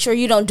 or make sure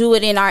you don't do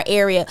it in our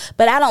area.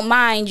 But I don't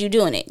mind you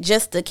doing it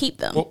just to keep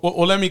them.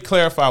 Well, let me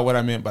clarify what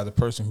I meant by the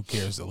person who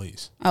cares the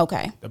least.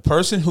 Okay. The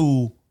person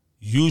who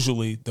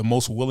usually the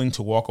most willing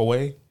to walk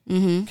away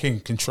can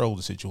control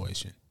the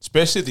situation,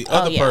 especially if the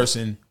other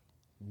person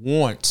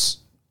wants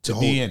to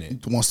be in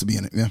it. Wants to be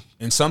in it, yeah.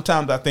 And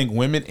sometimes I think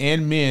women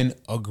and men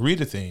agree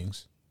to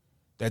things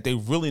that they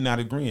really not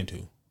agreeing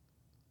to.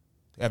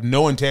 They have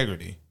no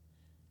integrity.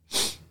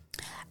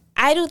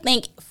 I do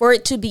think for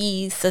it to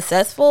be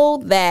successful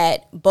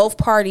that both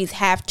parties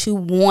have to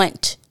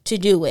want to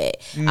do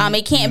it.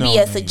 It can't be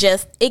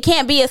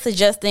a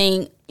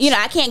suggesting,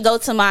 I can't go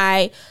to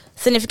my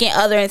significant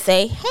other and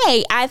say,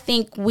 hey, I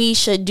think we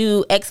should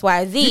do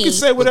XYZ. You can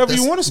say whatever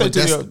you want to say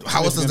to your.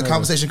 How does the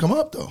conversation come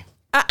up, though?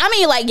 I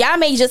mean, like, y'all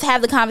may just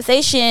have the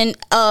conversation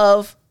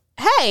of,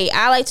 hey,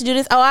 I like to do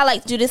this. Oh, I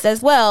like to do this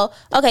as well.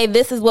 Okay,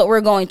 this is what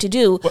we're going to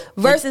do.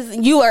 Versus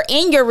you are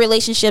in your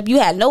relationship, you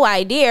had no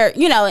idea,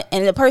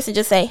 and the person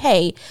just say,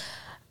 hey,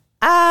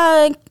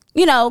 can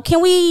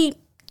we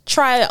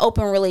try an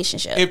open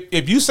relationship?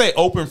 If you say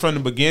open from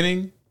the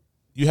beginning,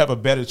 you have a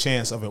better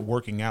chance of it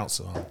working out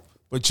some.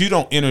 But you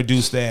don't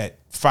introduce that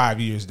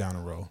 5 years down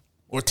the road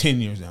or 10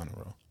 years down the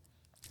road.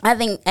 I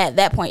think at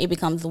that point it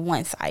becomes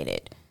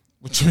one-sided.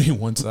 What you mean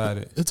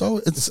one-sided? It's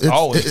always It's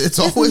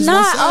not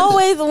one-sided.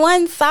 always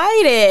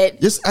one-sided.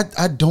 Yes,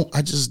 I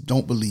just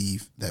don't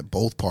believe that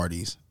both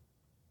parties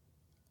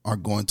are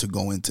going to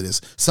go into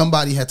this.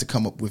 Somebody had to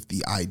come up with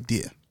the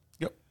idea.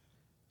 Yep.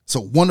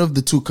 So one of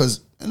the two,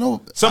 because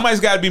somebody's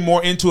got to be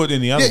more into it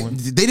than the other one.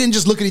 They didn't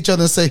just look at each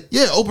other and say,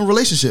 "Yeah, open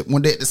relationship."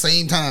 One day at the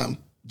same time,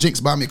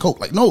 Jinx, buy me a Coke.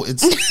 Like, no,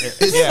 it's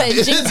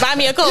Jinx, buy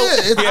me a Coke.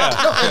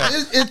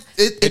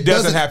 It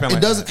doesn't happen like that.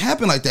 It doesn't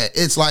happen like that.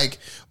 It's like,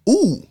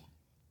 ooh,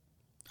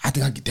 I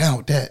think I get down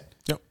with that.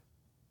 Yep.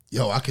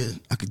 Yo, I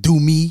could do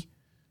me,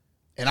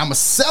 and I'ma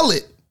sell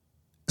it,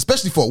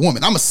 especially for a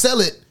woman. I'ma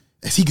sell it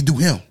as he could do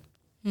him.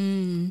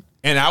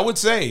 And I would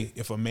say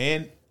if a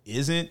man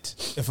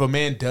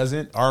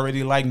doesn't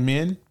already like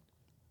men,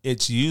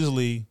 it's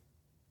usually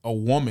a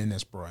woman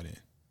that's brought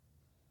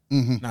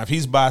in. Now, if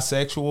he's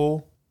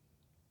bisexual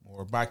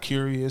or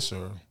bi-curious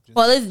or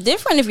well, it's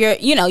different if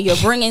you're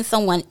bringing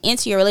someone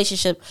into your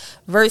relationship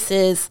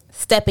versus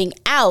stepping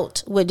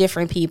out with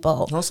different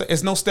people.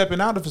 It's no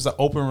stepping out if it's an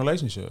open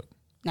relationship.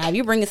 Now, if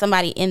you're bringing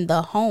somebody in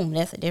the home,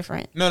 that's a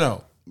different.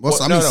 No. Well,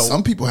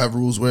 some people have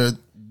rules where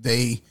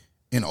they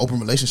in an open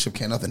relationship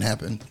can't nothing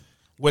happen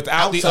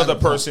without the other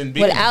person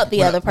being without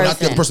the other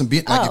person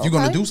being like, if you're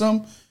going to do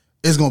something,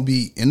 it's going to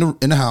be in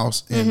the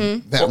house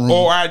in that room,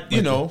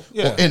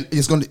 and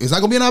it's not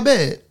going to be in our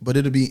bed, but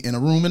it'll be in a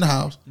room in the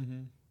house.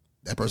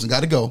 That person got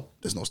to go.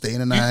 There's no staying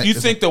the night. You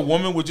think the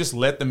woman would just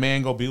let the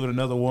man go be with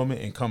another woman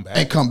and come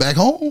back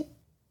home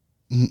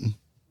and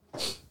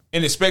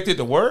expect it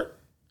to work?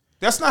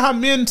 That's not how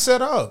men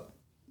set up.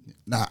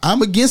 Now,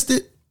 I'm against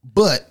it,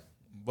 but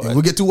and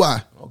we'll get to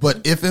why. Okay.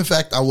 But if, in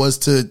fact, I was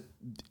to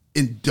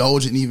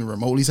indulge in even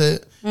remotely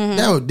said,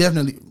 that would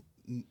definitely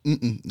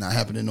not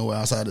happening nowhere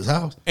outside his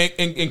house.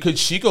 And could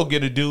she go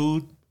get a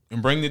dude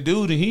and bring the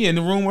dude, and he in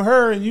the room with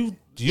her, and you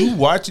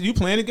watch it, you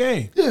playing the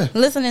game? Yeah.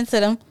 Listening to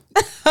them.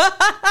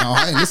 No,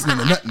 I ain't listening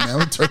to nothing, man.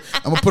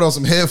 I'm gonna put on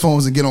some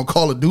headphones and get on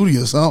Call of Duty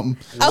or something.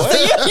 Oh, so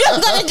you're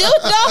gonna do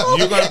no?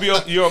 You're gonna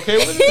be you okay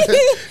with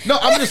it? No,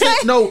 I'm just saying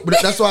no, but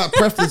that's why I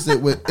prefaced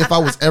it with if I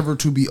was ever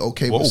to be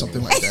okay with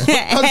something like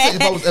that. I was saying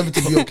if I was ever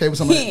to be okay with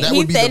something like that,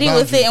 would be the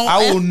boundary.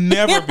 I will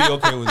never be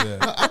okay with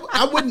that.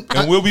 I wouldn't.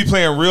 And we'll be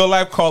playing real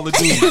life Call of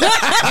Duty when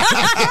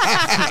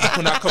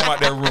I come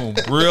out that room.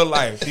 Real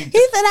life. He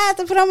said I have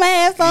to put on my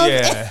headphones.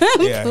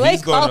 Yeah. Play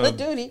Call of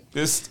Duty.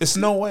 It's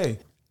no way.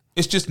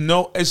 It's just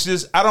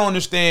I don't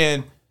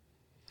understand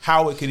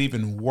how it could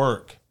even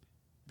work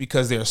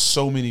because there are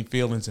so many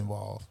feelings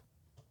involved.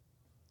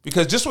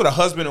 Because just with a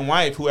husband and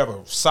wife who have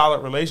a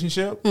solid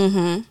relationship,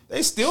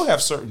 they still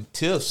have certain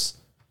tiffs.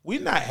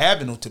 We're not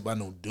having no tip by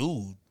no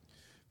dude.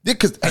 Yeah,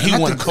 because he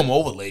want to come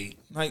over late.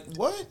 Like,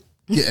 what?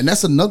 Yeah, and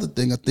that's another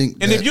thing I think.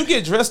 And if you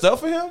get dressed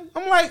up for him,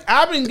 I'm like,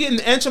 I've been getting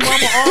Aunt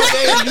Mama all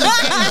day and you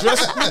getting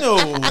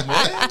dressed,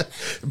 man.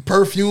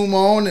 Perfume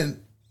on and...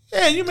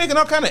 Yeah, you making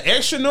all kind of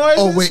extra noises.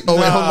 Hold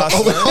on.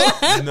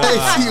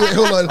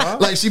 Hold on.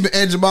 Like she been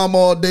Aunt Mama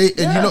all day,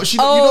 and you know she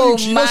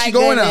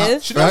going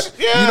out. She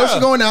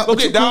going out. Go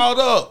get dialed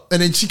up, and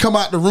then she come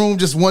out the room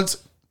just once.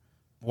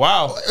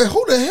 Wow.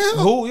 Who the hell?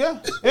 Who? Yeah.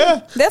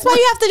 That's why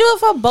you have to do it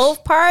for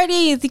both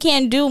parties. You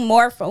can't do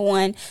more for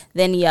one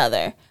than the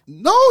other.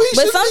 No, he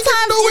should be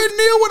nowhere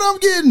near what I'm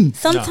getting.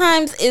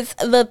 Sometimes it's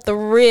the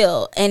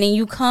thrill, and then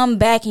you come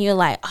back and you're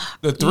like, oh,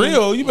 the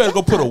thrill. You better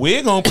go put a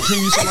wig on,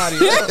 pretend you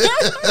somebody else.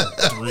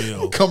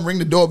 Thrill. Come ring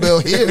the doorbell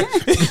here. Ring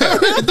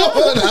the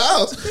doorbell in the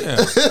house. Yeah.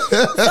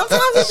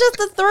 Sometimes it's just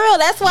the thrill.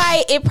 That's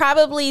why it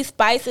probably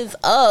spices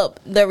up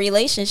the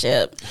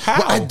relationship.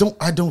 How? Well,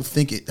 I don't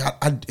think it.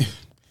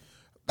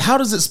 How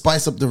does it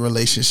spice up the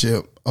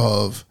relationship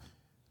of?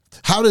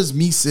 How does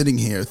me sitting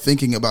here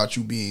thinking about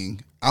you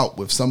being out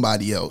with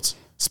somebody else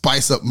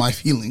spice up my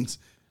feelings?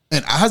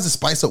 And how does it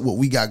spice up what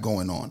we got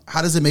going on?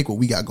 How does it make what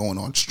we got going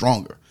on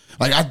stronger?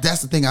 Like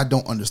that's the thing I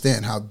don't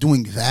understand. How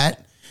doing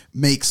that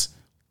makes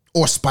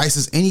or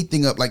spices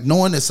anything up. Like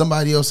knowing that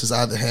somebody else has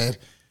either had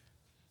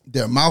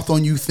their mouth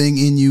on you thing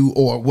in you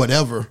or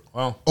whatever,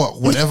 or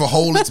whatever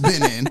hole it's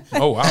been in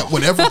at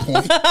whatever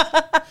point.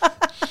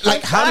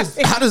 Like how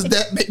does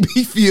that make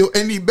me feel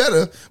any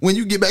better when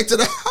you get back to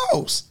the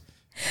house?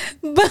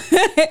 But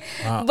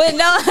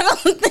no, I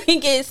don't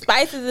think it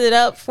spices it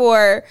up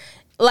for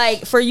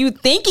you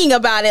thinking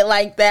about it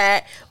like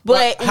that.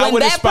 But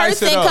when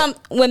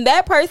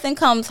that person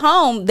comes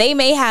home, they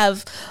may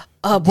have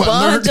a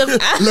bunch of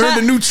learned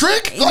a new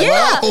trick. Like,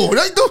 yeah, or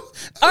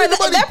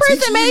that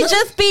person may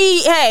just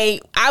be,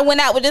 hey, I went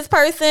out with this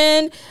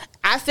person.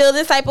 I feel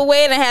this type of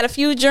way, and I had a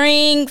few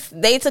drinks.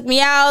 They took me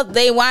out.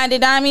 They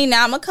winded on me.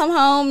 Now I'm gonna come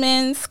home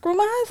and screw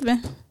my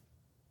husband.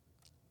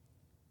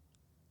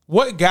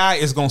 What guy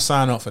is gonna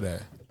sign up for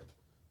that?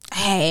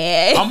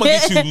 Hey, I'm gonna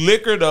get you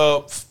liquored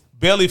up,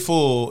 belly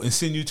full, and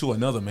send you to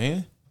another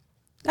man.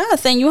 I'll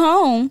send you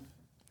home.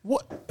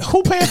 What?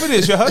 Who paying for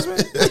this? Your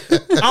husband?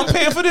 I'm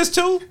paying for this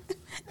too.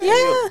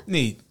 Yeah.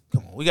 Neek,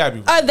 come on, we gotta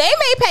be. They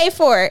may pay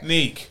for it.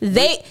 Neek,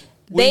 they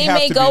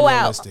may go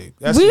out.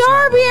 That's we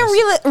are being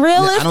realistic.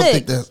 Yeah, I don't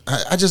think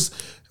that.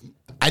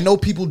 I know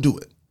people do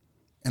it.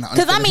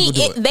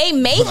 Because they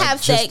may have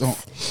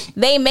sex.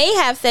 They may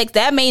have sex.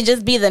 That may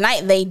just be the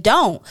night they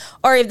don't.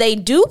 Or if they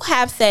do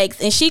have sex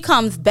and she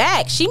comes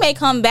back, she may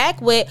come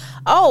back with,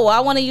 "Oh,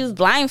 I want to use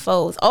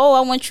blindfolds. Oh,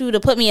 I want you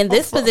to put me in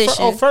this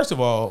position." First of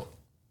all,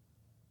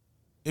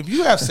 if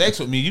you have sex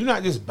with me, you're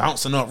not just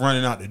bouncing up,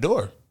 running out the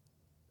door.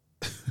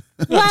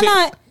 Why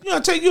not? You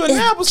gonna take you a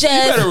nap? You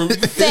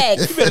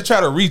better try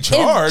to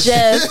recharge.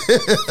 It's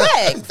just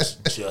sex.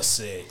 Just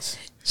sex.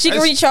 She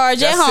can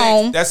recharge at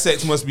home. That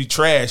sex must be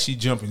trash. She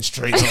jumping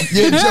straight up.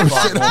 Jumping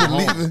straight up and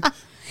leaving.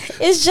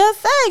 It's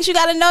just sex. You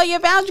got to know your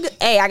boundaries.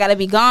 Hey, I got to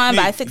be gone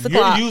by 6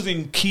 o'clock. You're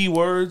using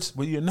keywords,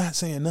 but you're not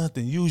saying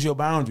nothing. Use your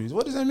boundaries.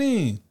 What does that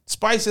mean?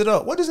 Spice it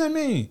up. What does that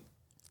mean?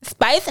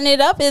 Spicing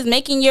it up is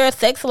making your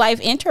sex life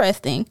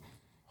interesting.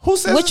 Who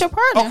says with your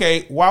partner?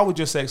 Okay, why would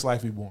your sex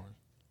life be boring?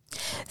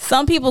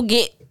 Some people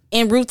get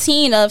in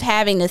routine of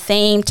having the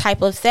same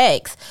type of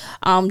sex,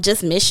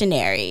 just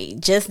missionary,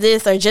 just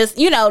this or just,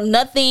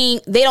 nothing.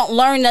 They don't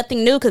learn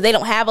nothing new because they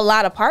don't have a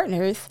lot of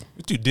partners.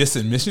 What you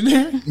dissing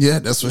missionary? Yeah,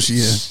 that's what she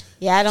is.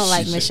 Yeah, I don't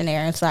like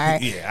missionary. I'm sorry.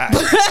 Yeah.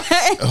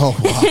 Oh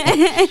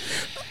wow.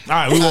 All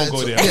right, we won't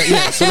go there.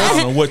 So I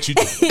don't know what you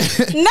do.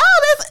 No,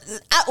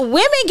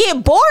 women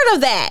get bored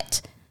of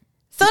that.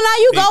 So now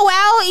you go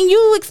out and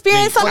you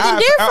experience something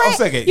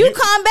different. You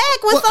come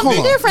back with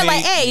something different.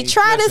 Like, hey,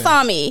 try this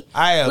on me.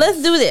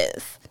 Let's do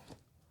this.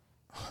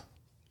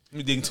 Let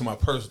me dig into my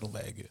personal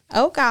bag here.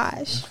 Oh,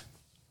 gosh.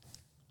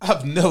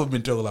 I've never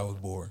been told I was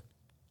bored.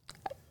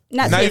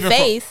 Not to your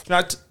face.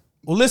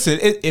 Well, listen,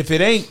 if it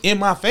ain't in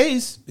my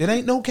face, it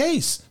ain't no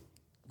case.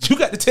 You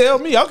got to tell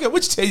me. I don't care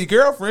what you tell your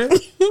girlfriend.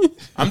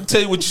 I'm going to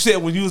tell you what you said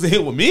when you was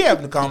here with me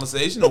having a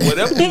conversation or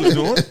whatever you was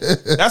doing.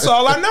 That's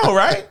all I know,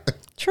 right?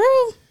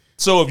 True.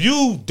 So if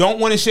you don't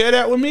want to share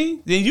that with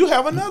me, then you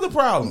have another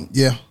problem.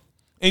 Yeah.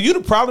 And you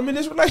the problem in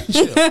this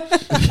relationship.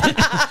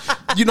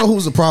 You know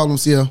who's the problem,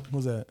 Sia?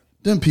 What's that?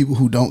 Them people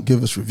who don't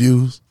give us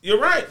reviews. You're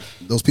right.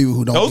 Those people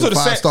who don't Those are give the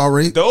 5-star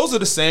rate. Those are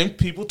the same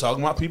people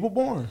talking about people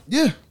born.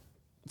 Yeah.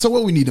 So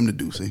what we need them to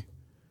do, see?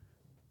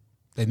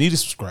 They need to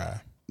subscribe.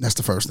 That's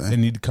the first They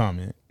thing. need to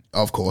comment.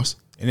 Of course.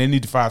 And they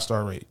need the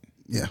 5-star rate.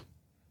 Yeah.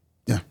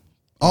 Yeah.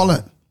 All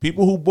that.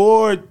 People who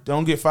bored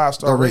don't get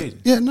 5-star rating.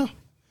 Yeah, no.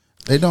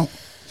 They don't.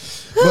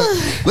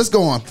 But let's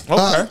go on.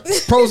 Okay.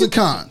 Pros and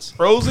cons.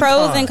 Pros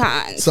And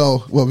cons. So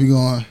what we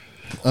going?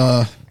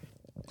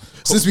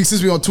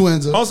 Since we on two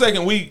ends of Hold on a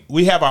second.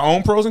 We have our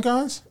own pros and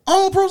cons?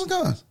 all pros and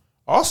cons.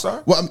 I'll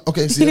start. Well,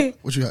 okay. See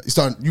what you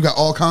got? You got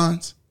all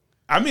cons.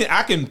 I mean,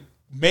 I can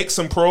make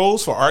some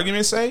pros for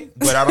argument's sake,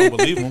 but I don't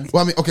believe them.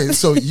 Well, I mean, okay.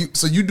 So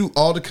you do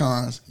all the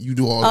cons. You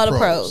do all the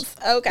pros.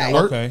 Okay. That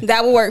work? Okay.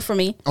 That will work for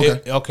me.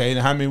 Okay. Okay,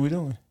 then how many we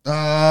doing?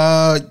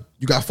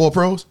 You got 4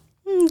 pros.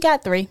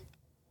 Got 3.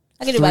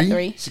 I can do about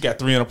 3. She got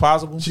 3 in a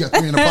possible. She got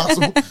 3 in the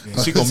possible.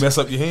 She gonna mess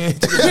up your hand.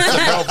 She gonna mess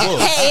up your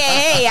book.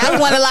 Hey, I've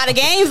won a lot of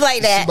games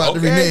like that. About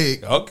to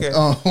renege. Okay.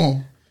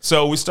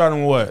 So we starting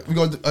with what? We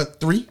going to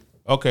 3.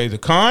 Okay, the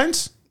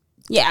cons.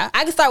 Yeah,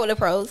 I can start with the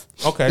pros.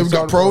 Okay, Then we got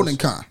start pro with and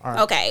those. con. All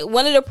right. Okay,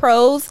 one of the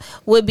pros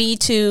would be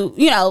to,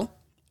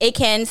 it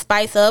can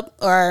spice up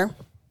or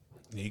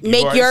You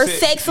make already your said-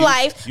 sex you-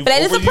 life. you But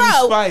that is a overused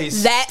pro.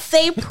 spice. That's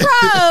a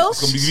pro.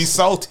 It's gonna be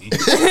salty.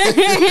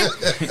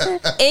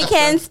 It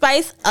can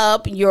spice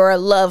up your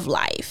love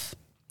life.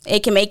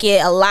 It can make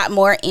it a lot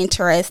more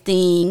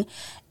interesting,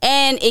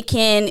 and it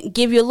can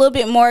give you a little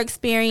bit more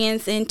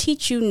experience and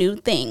teach you new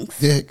things.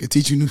 Yeah, it could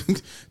teach you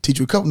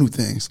a couple new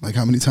things, like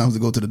how many times to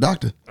go to the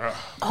doctor.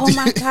 Oh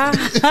my God.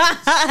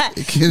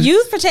 can-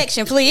 Use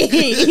protection,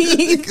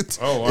 please.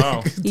 Oh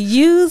wow.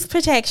 Use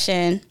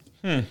protection.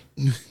 Do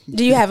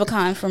you have a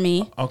con for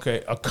me?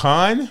 Okay, a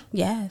con.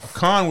 Yes.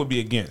 Con would be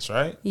against,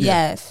 right?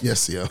 Yes.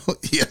 Yes, yeah,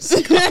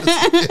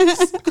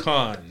 yes.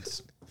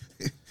 Cons.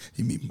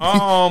 You mean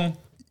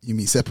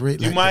You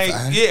separate? Like might,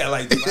 divide? yeah,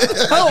 like you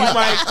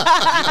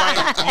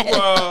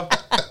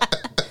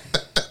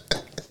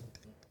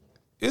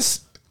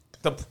it's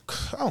the,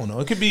 I don't know.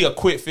 It could be a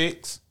quick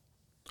fix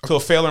to a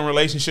failing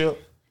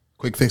relationship.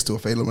 Quick fix to a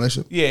fatal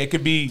relationship. Yeah, it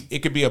could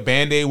be a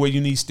Band-Aid where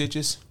you need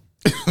stitches.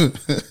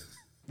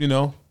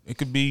 It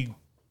could be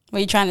Were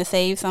you trying to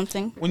save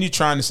something? when you're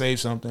trying to save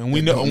something.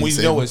 That don't need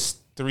saving. It's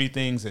 3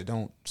 things that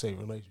don't save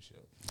a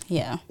relationship.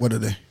 Yeah. What are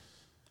they?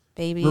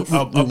 Babies.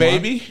 A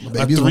baby, A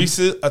baby is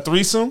one. a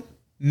threesome,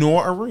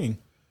 nor a ring.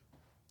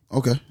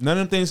 Okay. None of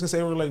them things can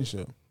save a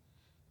relationship.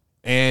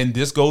 And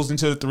this goes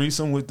into the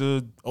threesome with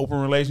the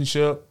open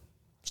relationship.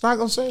 It's not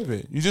gonna save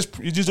it. You're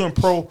just gonna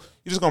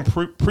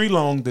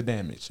prolong the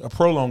damage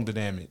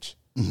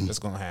that's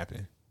gonna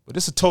happen. But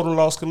it's a total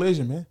loss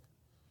collision, man.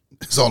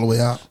 It's all the way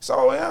out. It's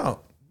all the way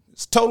out.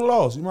 It's total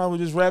loss. You might as well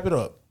just wrap it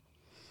up.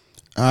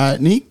 All right,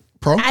 Neek,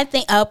 pro. I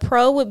think a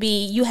pro would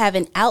be you have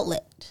an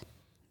outlet.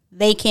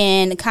 They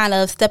can kind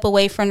of step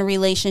away from the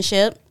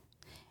relationship,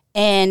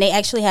 and they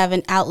actually have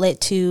an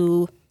outlet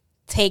to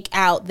take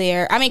out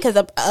their. I mean,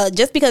 because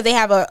just because they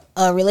have a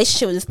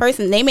relationship with this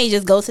person, they may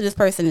just go to this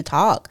person to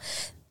talk.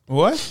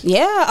 What?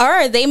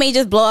 Yeah, or they may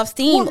just blow off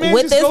steam What man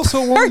with just this go to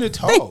a woman to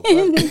person. talk?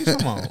 Like,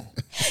 come on.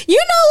 You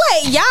know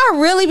what? Y'all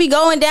really be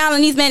going down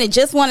on these men that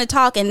just want to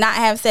talk and not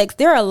have sex.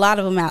 There are a lot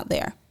of them out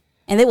there,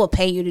 and they will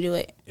pay you to do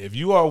it. If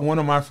you are one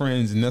of my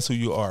friends and that's who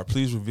you are,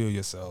 please reveal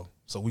yourself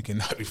so we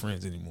cannot be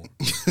friends anymore.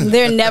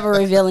 They're never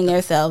revealing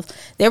themselves.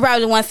 They're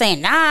probably the ones saying,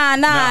 nah.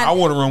 I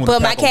wanna run with but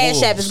a my pack of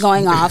Cash App wolves. is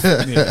going off.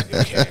 Yeah,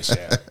 Cash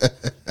App.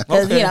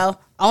 Because, Okay.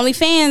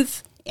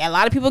 OnlyFans, a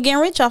lot of people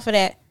getting rich off of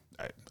that.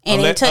 And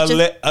ain't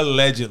touching,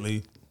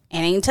 Allegedly.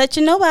 and ain't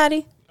touching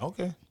nobody.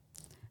 Okay.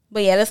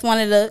 But yeah, that's one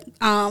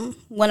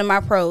of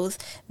my pros,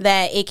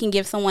 that it can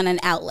give someone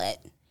an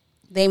outlet.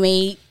 They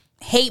may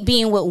hate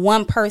being with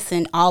one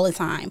person all the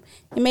time.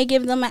 It may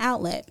give them an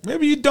outlet.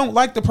 Maybe you don't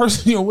like the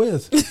person you're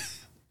with.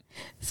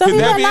 Some Could people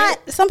that are be not.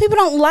 Some people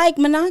don't like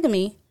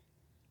monogamy.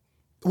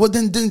 Well,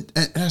 then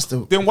that's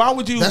the. Then why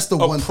would you That's the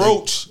one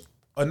approach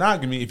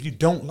monogamy if you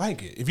don't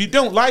like it? If you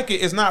don't like it,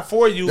 it's not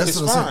for you. That's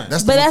It's what I'm saying. fine.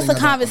 That's the But one that's thing a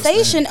I don't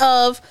conversation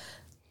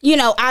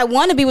understand. of, I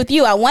want to be with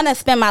you. I want to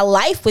spend my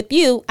life with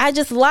you. I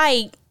just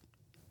like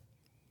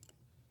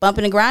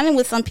bumping and grinding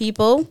with some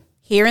people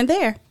here and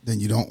there. Then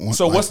you don't want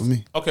so life what's with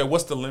me. okay?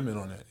 What's the limit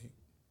on that?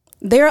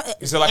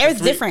 Is it like there's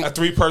different. a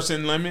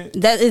 3-person limit?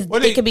 That is,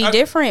 What it could be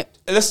different.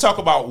 Let's talk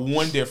about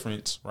one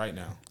difference right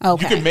now.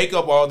 Okay. You can make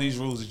up all these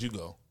rules as you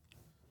go.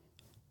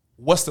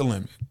 What's the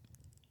limit?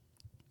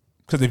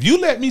 Because if you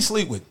let me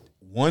sleep with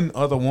one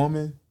other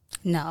woman,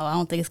 No, I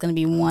don't think it's going to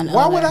be one.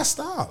 why other. would I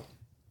stop?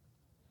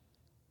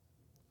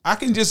 I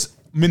can just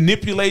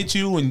manipulate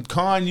you and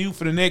con you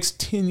for the next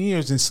 10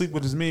 years and sleep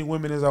with as many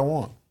women as I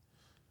want.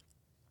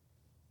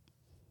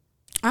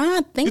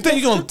 I think. You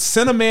think you're gonna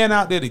send a man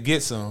out there to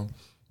get some,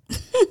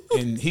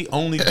 and he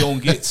only gonna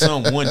get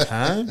some one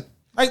time?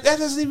 Like that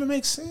doesn't even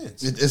make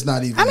sense. It's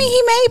not even. I mean,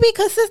 he may be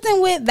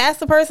consistent with that's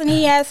the person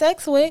he had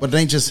sex with. But it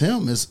ain't just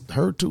him; it's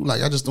her too.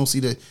 Like I just don't see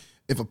that.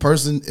 If a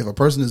person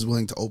is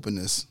willing to open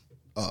this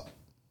up,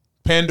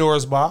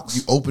 Pandora's box.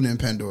 you open in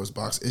Pandora's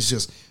box. It's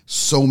just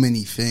so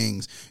many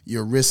things.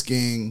 You're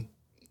risking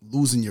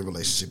losing your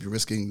relationship. You're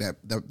risking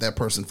that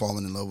person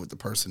falling in love with the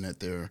person that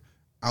they're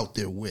out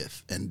there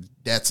with, and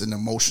that's an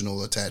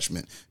emotional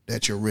attachment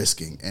that you're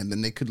risking. And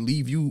then they could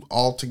leave you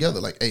all together.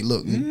 Like, hey,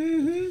 look,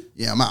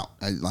 yeah, I'm out.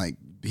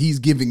 He's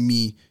giving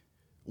me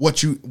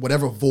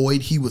whatever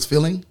void he was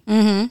filling.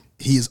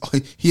 He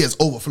has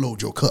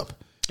overflowed your cup.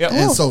 Yep.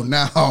 And so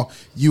now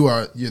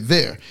you're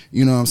there.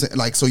 You know what I'm saying?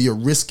 Like, so you're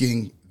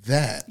risking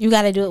that. You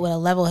got to do it with a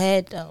level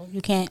head, though.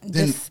 You can't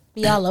just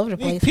be all over the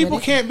place. People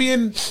with it. can't be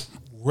in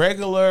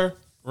regular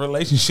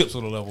relationships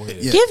with a level head.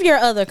 Yeah. Give your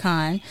other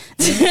con.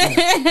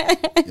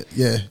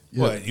 Yeah.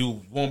 What,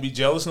 you won't be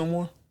jealous no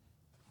more?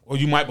 Or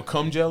you might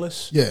become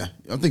jealous? Yeah.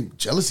 I think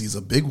jealousy is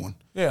a big one.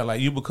 Yeah, like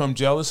you become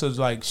jealous of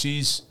like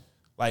she's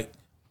like,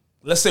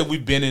 let's say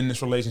we've been in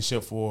this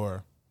relationship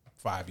for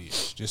 5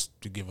 years, just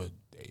to give a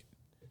date.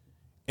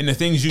 And the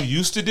things you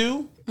used to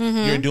do,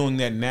 you're doing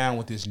that now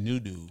with this new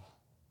dude.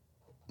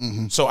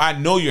 So I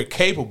know you're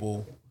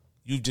capable.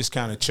 You've just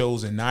kind of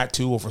chosen not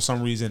to, or for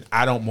some reason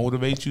I don't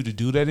motivate you to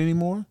do that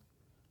anymore.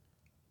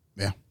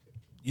 Yeah.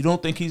 You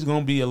don't think he's going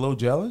to be a little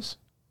jealous?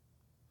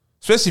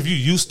 Especially if you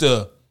used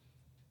to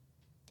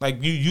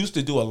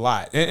do a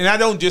lot. And I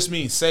don't just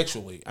mean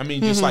sexually. I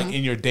mean just like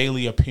in your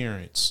daily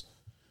appearance,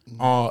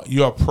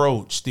 your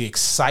approach, the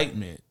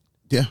excitement,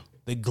 Yeah.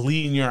 the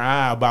glee in your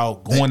eye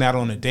about going out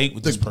on a date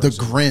with this person. The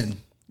grin.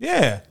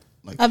 Yeah.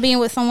 Of being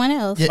with someone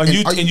else. Yeah. And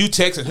you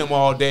texting him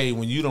all day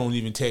when you don't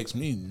even text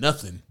me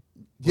nothing.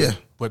 Yeah.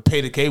 But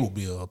pay the cable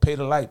bill or pay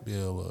the light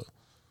bill. Or,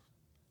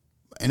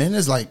 And then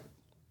it's like,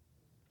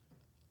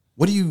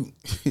 what do you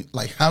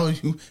like? How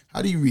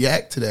do you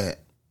react to that?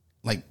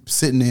 Like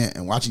sitting there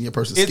and watching your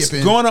person it's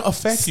skipping, going to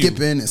affect you.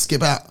 skipping and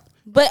skip out.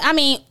 But I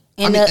mean,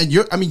 And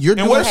you're And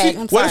doing what ahead,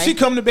 if I'm what if sorry. she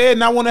come to bed and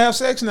not want to have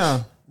sex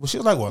now? Well, she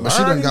was like, well, But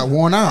she done got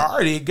worn I out.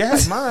 already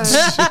got mine.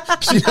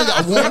 She done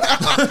got worn out.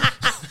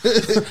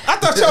 I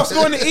thought y'all was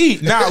going to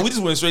eat. Nah, we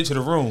just went straight to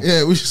the room.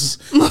 Yeah, we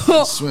just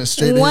went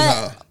straight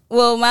in.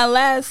 Well, my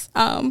last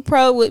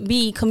pro would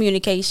be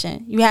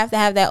communication. You have to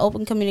have that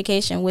open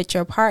communication with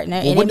your partner,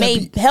 and it wouldn't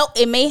may that help.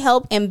 It may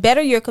help and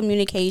better your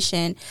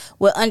communication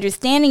with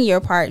understanding your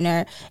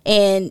partner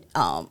and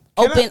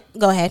open.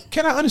 Go ahead.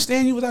 Can I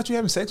understand you without you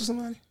having sex with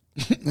somebody?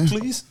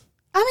 Please?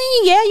 I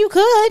mean, yeah, you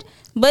could,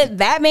 but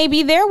that may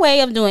be their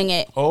way of doing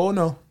it. Oh,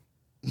 no.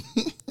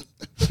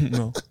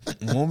 No,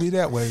 it won't be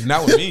that way.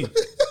 Not with me.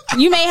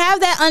 You may have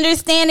that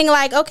understanding,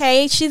 like,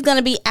 okay, she's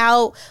gonna be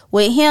out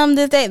with him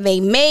this day. They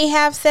may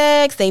have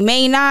sex, they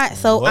may not.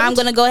 So What? I'm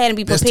gonna go ahead and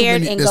be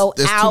prepared and go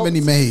there's out too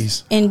many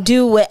mays. and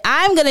do what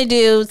I'm gonna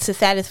do to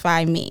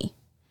satisfy me.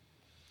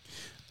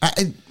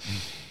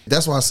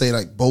 That's why I say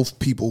like both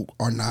people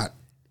are not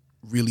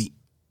really.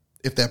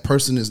 If that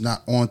person is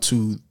not on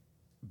to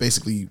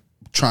basically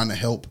trying to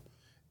help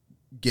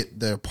get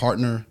their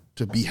partner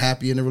to be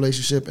happy in the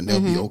relationship and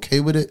they'll be okay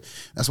with it.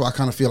 That's why I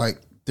kind of feel like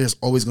there's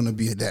always going to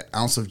be that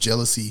ounce of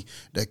jealousy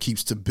that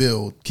keeps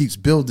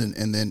building,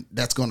 and then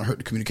that's going to hurt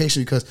the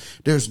communication, because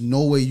there's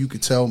no way you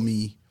could tell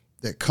me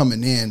that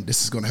coming in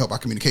this is going to help our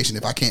communication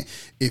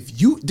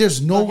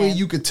there's no way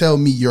you could tell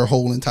me your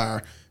whole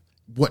entire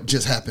what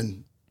just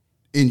happened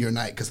in your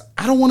night, because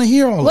I don't want to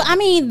hear all of Well, it. I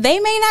mean, they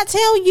may not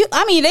tell you.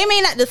 I mean, they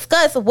may not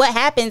discuss what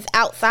happens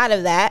outside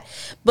of that,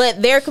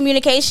 but their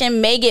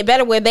communication may get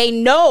better where they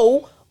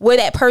know where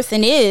that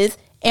person is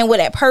and what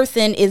that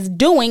person is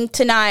doing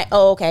tonight.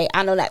 Oh, okay,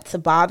 I know not to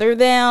bother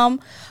them.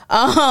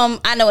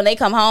 I know when they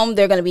come home,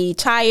 they're going to be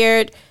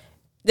tired.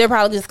 They're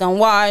probably just going to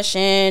wash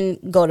and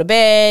go to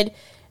bed.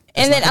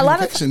 And then a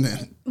lot of,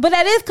 then. but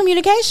that is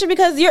communication,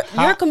 because you're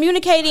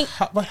communicating.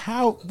 But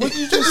how? What did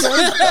you just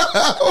say?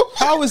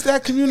 How is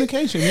that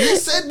communication? You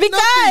said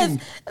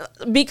nothing.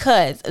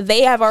 Because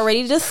they have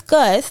already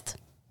discussed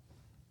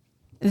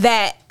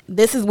that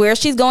this is where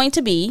she's going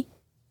to be.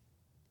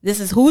 This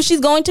is who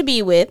she's going to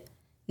be with.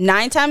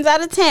 9 times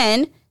out of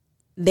 10,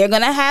 they're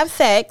going to have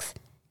sex.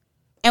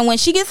 And when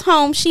she gets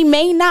home, she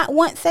may not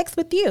want sex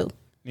with you.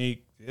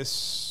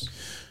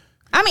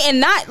 I mean, and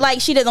not like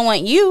she doesn't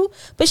want you,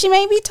 but she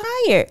may be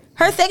tired.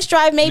 Her sex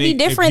drive may be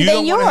different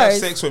than yours. If you don't want to have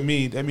yours. sex with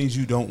me, that means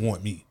you don't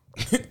want me.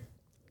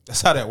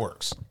 That's how that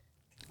works.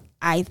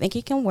 I think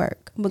it can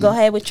work. But go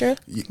ahead with your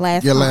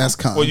last Your con. last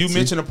con. Well, you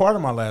mentioned a part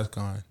of my last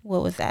con.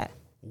 What was that?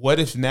 What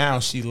if now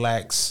she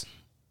lacks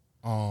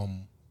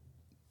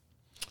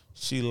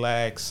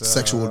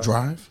sexual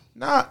drive,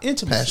 Nah,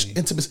 intimacy. passion,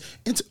 intimacy.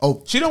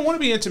 She don't want to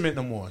be intimate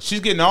no more.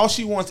 She's getting all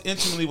she wants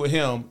intimately with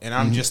him, and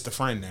I'm just the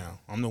friend now.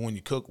 I'm the one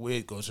you cook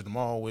with, go to the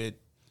mall with.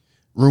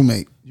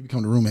 Roommate. You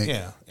become the roommate.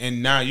 Yeah,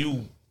 and now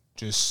you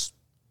just,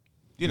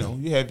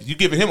 you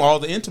giving him all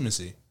the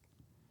intimacy.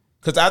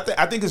 Because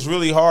I think it's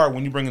really hard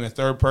when you bring in a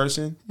third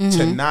person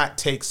to not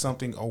take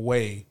something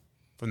away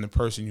from the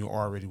person you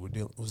already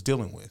was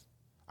dealing with.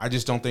 I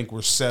just don't think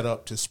we're set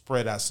up to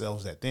spread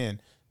ourselves that thin.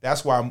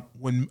 That's why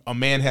when a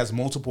man has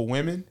multiple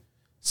women,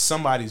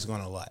 somebody's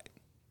going to lack.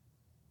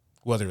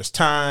 Whether it's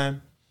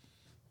time,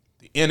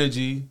 the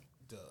energy,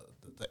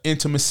 the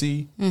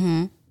intimacy,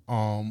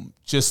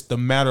 just the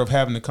matter of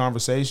having the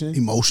conversation.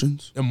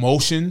 Emotions.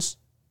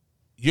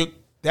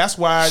 That's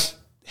why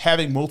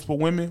having multiple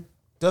women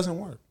doesn't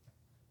work.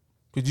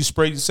 Because you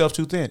spread yourself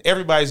too thin.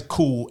 Everybody's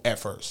cool at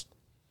first.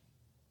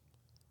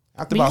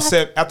 After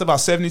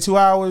about 72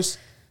 hours,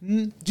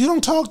 you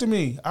don't talk to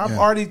me. I've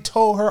already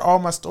told her all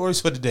my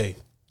stories for the day.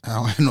 I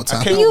don't have no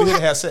time. I came over here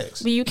to have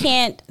sex. But you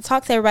can't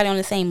talk to everybody on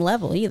the same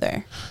level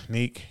either.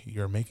 Neek,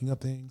 you're making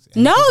up things.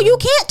 No, you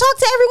can't talk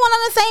to everyone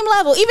on the same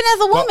level, even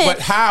as a woman. But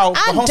how?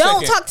 I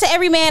don't talk to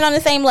every man on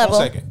the same level.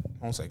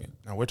 One second.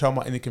 Now, we're talking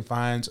about in the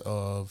confines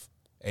of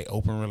an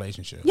open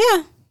relationship.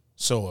 Yeah.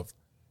 So, if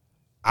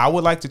I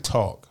would like to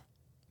talk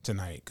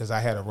tonight because I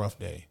had a rough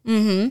day.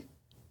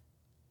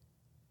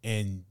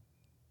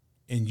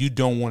 And you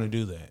don't want to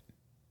do that.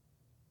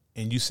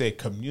 And you say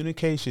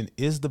communication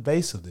is the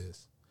base of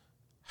this.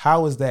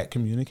 How is that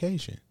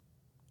communication?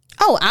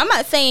 Oh, I'm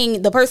not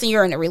saying the person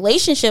you're in a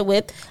relationship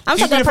with. I'm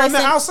Even talking if the I'm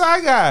person. the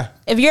outside guy.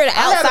 If you're the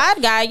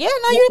outside guy, yeah,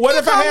 no, you. What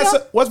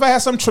if I had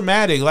some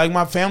traumatic, like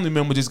my family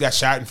member just got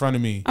shot in front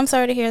of me? I'm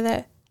sorry to hear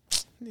that.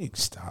 Nick,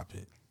 stop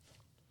it.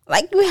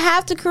 Like, you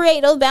have to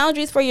create those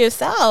boundaries for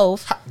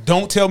yourself.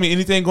 Don't tell me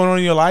anything going on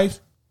in your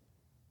life.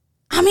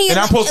 I mean,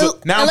 unless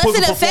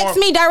it affects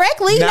me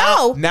directly,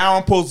 no. Now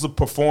I'm supposed to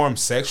perform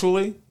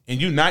sexually, and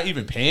you're not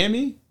even paying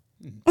me.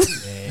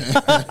 Man.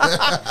 Get out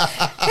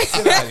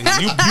of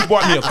here. You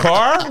bought me a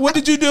car? What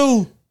did you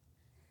do?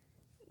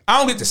 I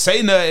don't get to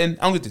say nothing.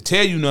 I don't get to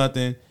tell you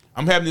nothing.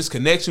 I'm having this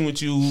connection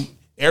with you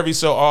every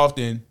so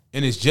often,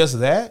 and it's just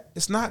that.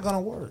 It's not going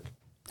to work.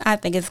 I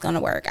think it's going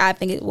to work. I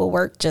think it will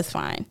work just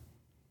fine.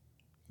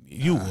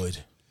 You would.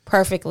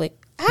 Perfectly.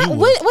 What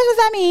does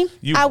that mean?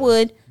 I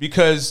would.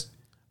 Because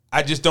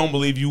I just don't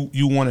believe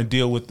you want to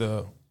deal with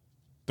the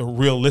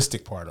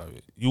realistic part of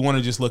it. You want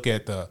to just look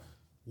at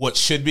what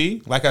should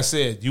be. Like I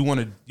said, you want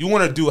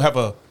to have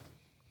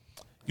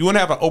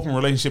an open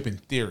relationship in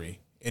theory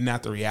and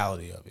not the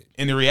reality of it.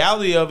 And the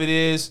reality of it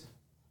is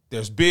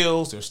there's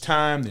bills, there's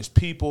time, there's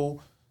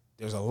people,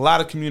 there's a lot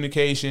of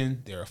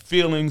communication, there are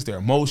feelings, there are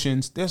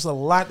emotions. There's a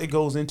lot that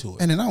goes into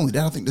it. And then not only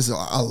that, I think there's a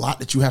lot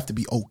that you have to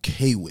be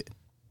okay with.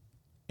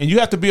 And you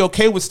have to be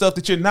okay with stuff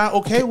that you're not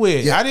okay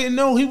with. Yeah. I didn't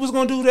know he was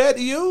going to do that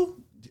to you.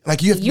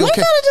 Like you have to you ain't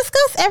got to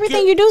discuss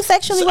everything you do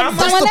sexually with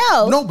someone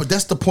else. No, but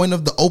that's the point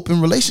of the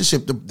open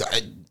relationship.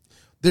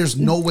 There's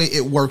no way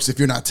it works if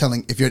you're not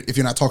talking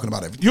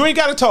about everything. You ain't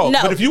got to talk.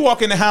 No. But if you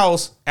walk in the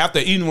house after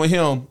eating with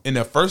him, and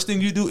the first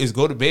thing you do is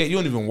go to bed, you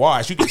don't even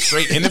wash. You get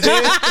straight in the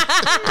bed.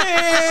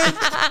 Man,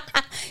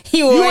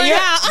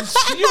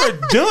 you're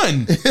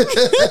done.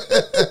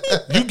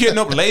 You getting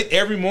up late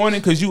every morning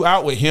because you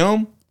out with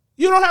him.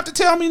 You don't have to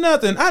tell me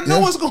nothing. I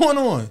know what's going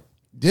on.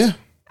 Yeah.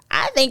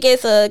 I think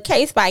it's a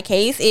case by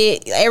case.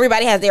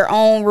 Everybody has their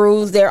own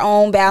rules, their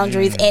own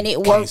boundaries, and it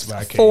works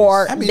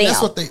for them.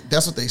 That's what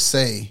they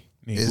say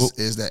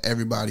is that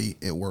everybody,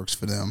 it works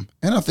for them.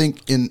 And I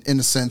think in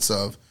the sense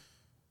of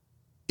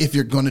if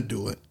you're gonna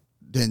do it,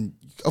 then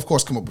of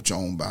course come up with your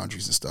own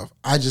boundaries and stuff.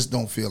 I just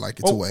don't feel like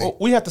it's a way.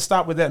 We have to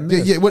stop with that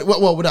myth. Yeah.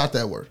 Well, without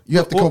that word, you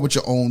have to come up with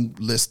your own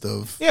list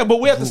of. Yeah,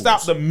 but we have to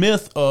stop the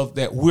myth of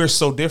that we're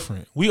so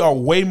different. We are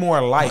way more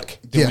alike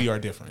than we are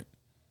different.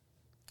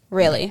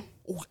 Really.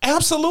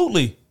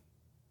 Absolutely.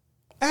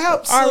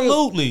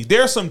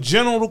 There are some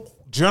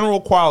general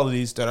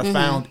qualities that are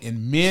found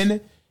in men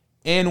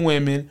and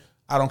women.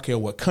 I don't care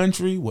what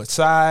country, what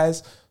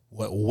size,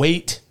 what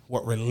weight,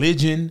 what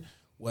religion,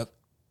 what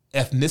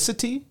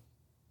ethnicity.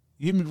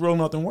 You hear me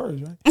rolling out them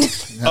words, right?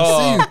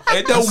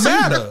 It don't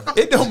matter.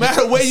 It don't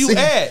matter where you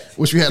at.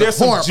 Wish we had there's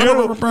some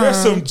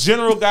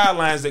general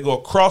guidelines that go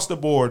across the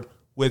board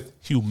with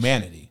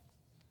humanity.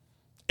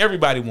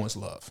 Everybody wants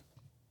love.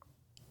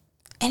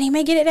 And he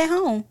may get it at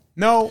home.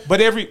 No, but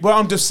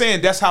I'm just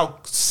saying that's how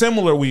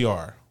similar we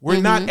are.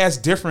 We're not as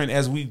different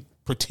as we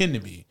pretend to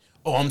be.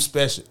 Oh, I'm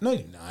special. No,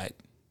 you're not.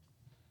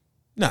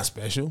 You're not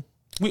special.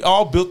 We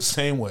all built the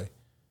same way.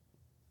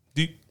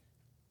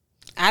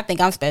 I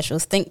think I'm special.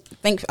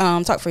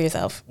 Talk for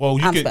yourself. Well,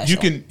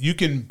 you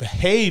can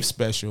behave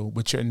special,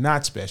 but you're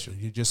not special.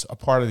 You're just a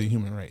part of the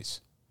human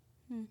race.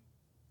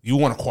 You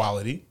want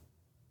equality.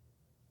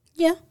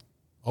 Yeah.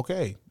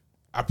 Okay.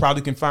 I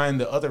probably can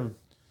find the other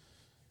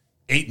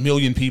 8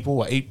 million people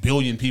or 8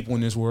 billion people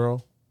in this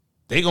world.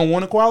 They gonna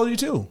want equality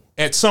too.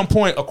 At some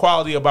point,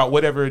 equality about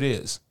whatever it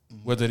is,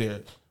 whether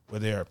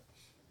they're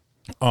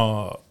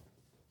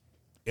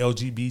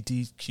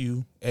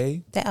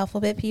LGBTQA, the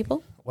alphabet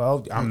people.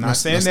 Well, I'm not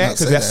saying that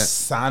because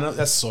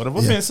that's sort of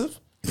offensive.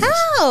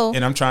 How?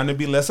 And I'm trying to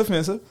be less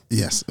offensive.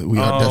 Yes, we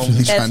are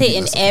definitely trying to be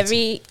less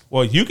offensive.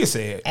 Well, you can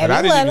say it, but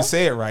I didn't even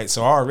say it right,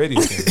 so I already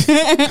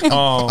offended.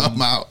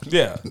 I'm out.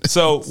 Yeah.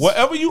 So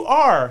whatever you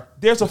are,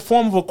 there's a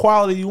form of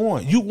equality you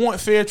want. You want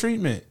fair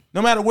treatment,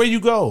 no matter where you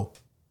go.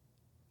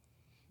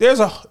 There's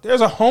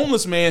a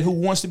homeless man who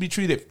wants to be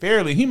treated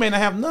fairly. He may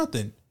not have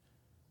nothing,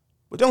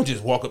 but don't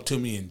just walk up to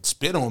me and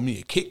spit on me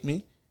and kick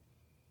me.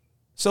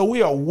 So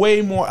we are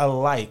way more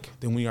alike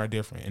than we are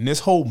different. And this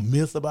whole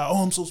myth about,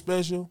 I'm so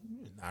special,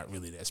 you're not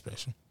really that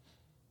special.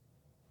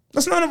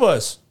 That's none of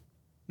us.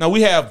 Now,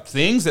 we have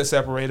things that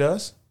separate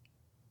us,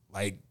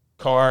 like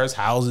cars,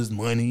 houses,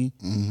 money,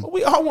 but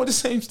we all want the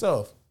same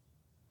stuff.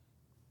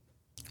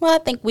 Well, I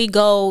think we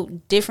go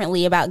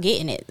differently about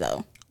getting it,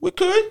 though. We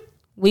could.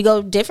 We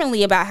go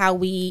differently about how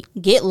we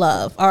get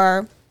love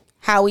or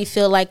how we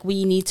feel like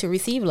we need to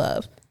receive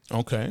love.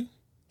 Okay.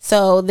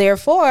 So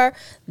therefore,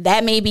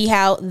 that may be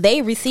how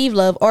they receive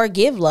love or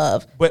give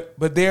love. But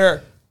there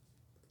are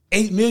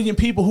 8 million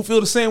people who feel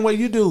the same way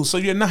you do. So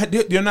you're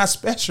not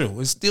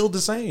special. It's still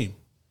the same.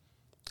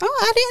 Oh,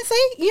 I didn't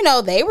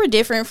say, they were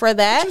different for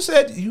that. You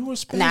said you were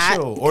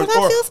special. Not because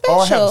I feel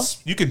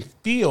special. You can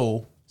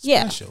feel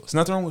special. There's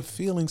nothing wrong with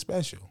feeling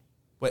special.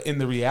 But in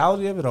the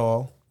reality of it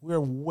all, we're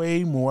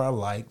way more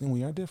alike than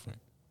we are different.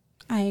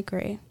 I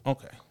agree.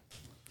 Okay.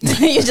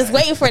 You're just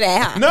waiting for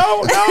that, huh?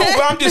 No,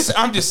 but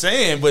I'm just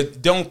saying,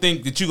 but don't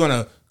think that you're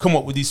gonna come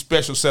up with these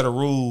special set of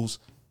rules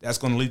that's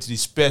gonna lead to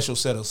these special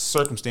set of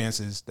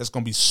circumstances that's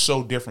gonna be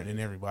so different than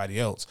everybody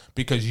else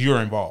because you're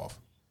involved.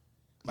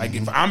 Like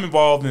if I'm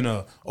involved in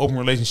an open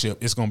relationship,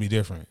 it's gonna be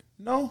different.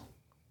 No,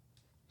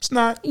 it's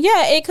not.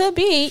 Yeah, it could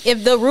be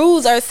if the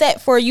rules are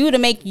set for you to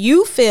make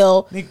you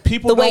feel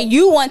the way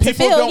you want to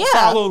feel. People don't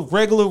follow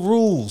regular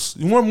rules.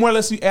 You want more or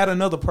less you add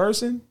another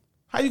person.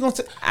 How you gonna?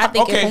 I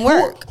think it can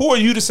work. Who are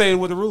you to say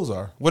what the rules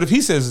are? What if he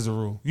says it's a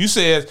rule? You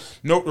said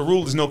no. The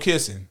rule is no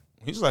kissing.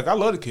 He's like, I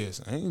love to kiss.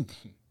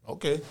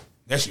 Okay,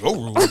 that's your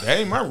rule. That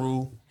ain't my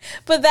rule.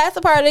 But that's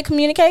a part of the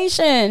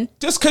communication.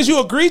 Just because you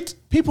agree,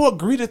 people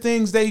agree to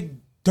things they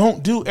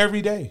don't do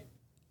every day.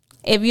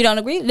 If you don't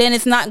agree, then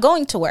it's not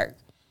going to work.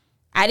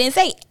 I didn't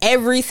say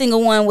every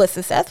single one was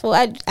successful.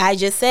 I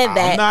just said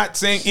that. I'm not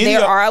saying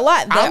there are a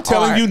lot. I'm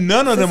telling you,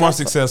 none of them are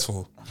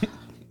successful.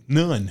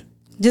 None.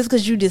 Just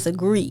because you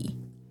disagree.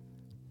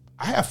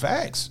 I have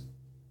facts.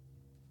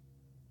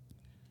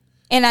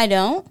 And I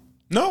don't?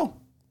 No.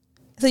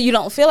 So you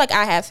don't feel like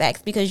I have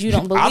facts because you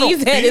don't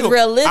believe that it's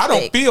realistic? I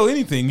don't feel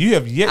anything. You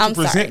have yet to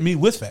present me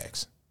with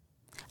facts.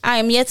 I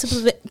am yet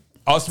to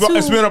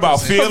it's been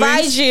about feelings.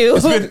 Provide you.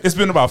 It's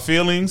been about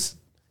feelings,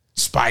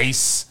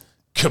 spice,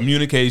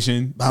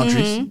 communication,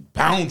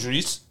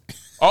 boundaries.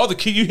 All the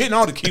key. You hitting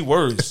all the key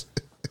words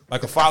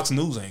like a Fox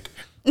News anchor.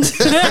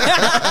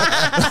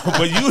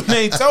 But you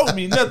ain't told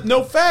me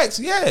no facts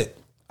yet.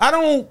 I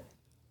don't.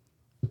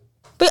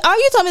 But are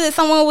you telling me that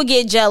someone would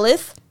get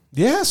jealous?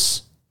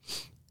 Yes.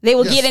 They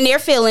would get in their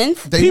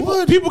feelings.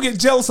 People get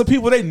jealous of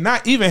people they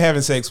not even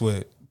having sex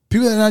with.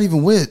 People they're not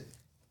even with.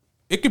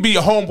 It could be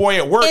a homeboy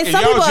at work, and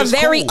some people are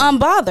very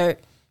unbothered.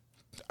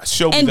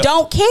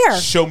 Don't care.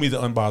 Show me the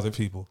unbothered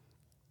people.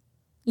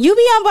 You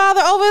be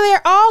unbothered over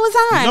there all the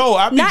time. No,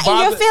 I be not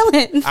bothered. In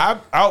your feelings.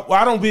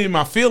 I don't be in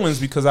my feelings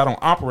because I don't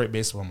operate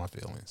based on my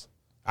feelings.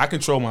 I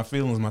control my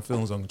feelings. My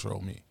feelings don't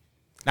control me.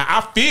 Now,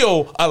 I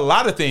feel a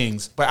lot of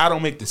things, but I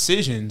don't make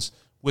decisions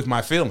with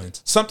my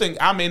feelings. Something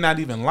I may not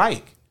even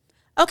like.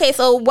 Okay,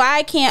 so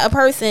why can't a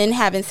person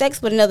having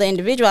sex with another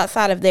individual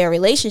outside of their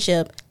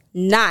relationship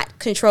not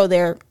control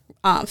their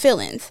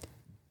feelings?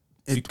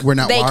 We're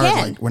not they wired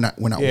can. like we're not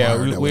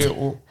wired.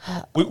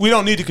 We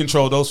don't need to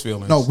control those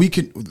feelings. No, we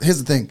can.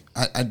 Here's the thing.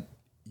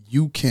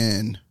 You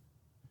can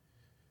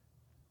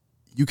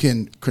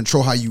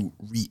control how you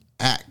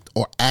react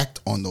or act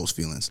on those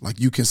feelings. Like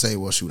you can say,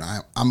 well, shoot,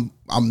 I'm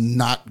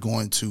not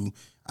going to.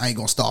 I ain't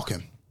gonna stalk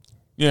him.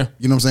 Yeah,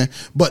 you know what I'm saying.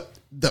 But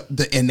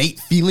the innate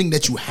feeling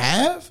that you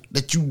have,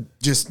 that you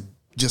just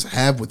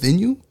have within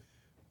you,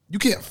 you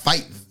can't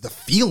fight the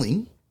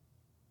feeling.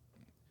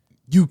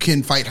 You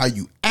can fight how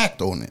you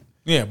act on it.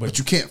 Yeah, but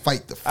you can't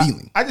fight the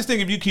feeling. I just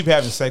think if you keep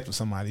having sex with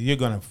somebody, you're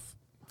gonna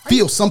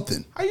feel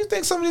something. How you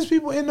think some of these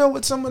people end up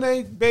with some of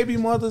their baby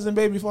mothers and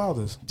baby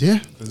fathers? Yeah,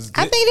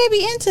 I think they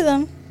be into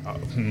them.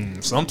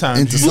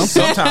 Sometimes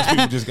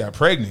people just got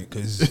pregnant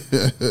because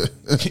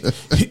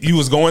you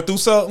was going through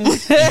something.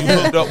 And you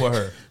hooked up with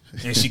her,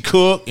 and she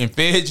cooked and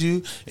fed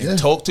you and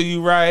talked to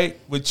you right.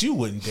 But you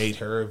wouldn't date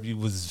her if you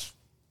was,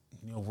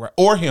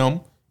 or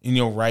him in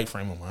your right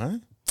frame of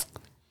mind.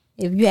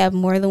 If you have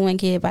more than one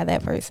kid by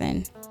that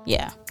person,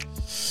 yeah.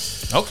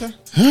 Okay.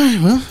 All right.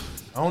 Well,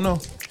 I don't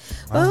know.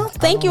 Well,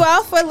 thank you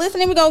all for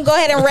listening. We're going to go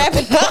ahead and wrap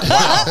it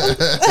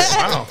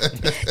up.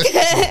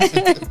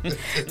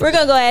 We're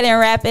going to go ahead and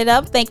wrap it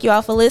up. Thank you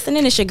all for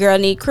listening. It's your girl,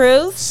 Nee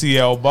Cruz.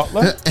 CL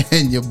Butler.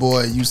 And your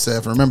boy,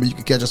 Yusef. Remember, you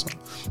can catch us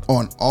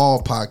on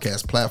all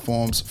podcast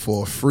platforms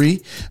for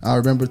free.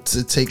 Remember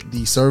to take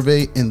the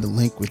survey in the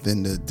link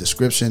within the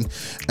description,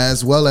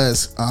 as well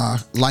as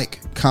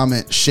like,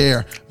 comment,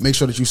 share. Make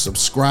sure that you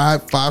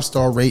subscribe,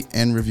 5-star rate,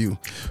 and review.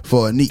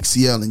 For Anik,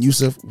 CL, and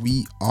Yusef,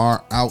 we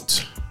are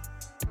out.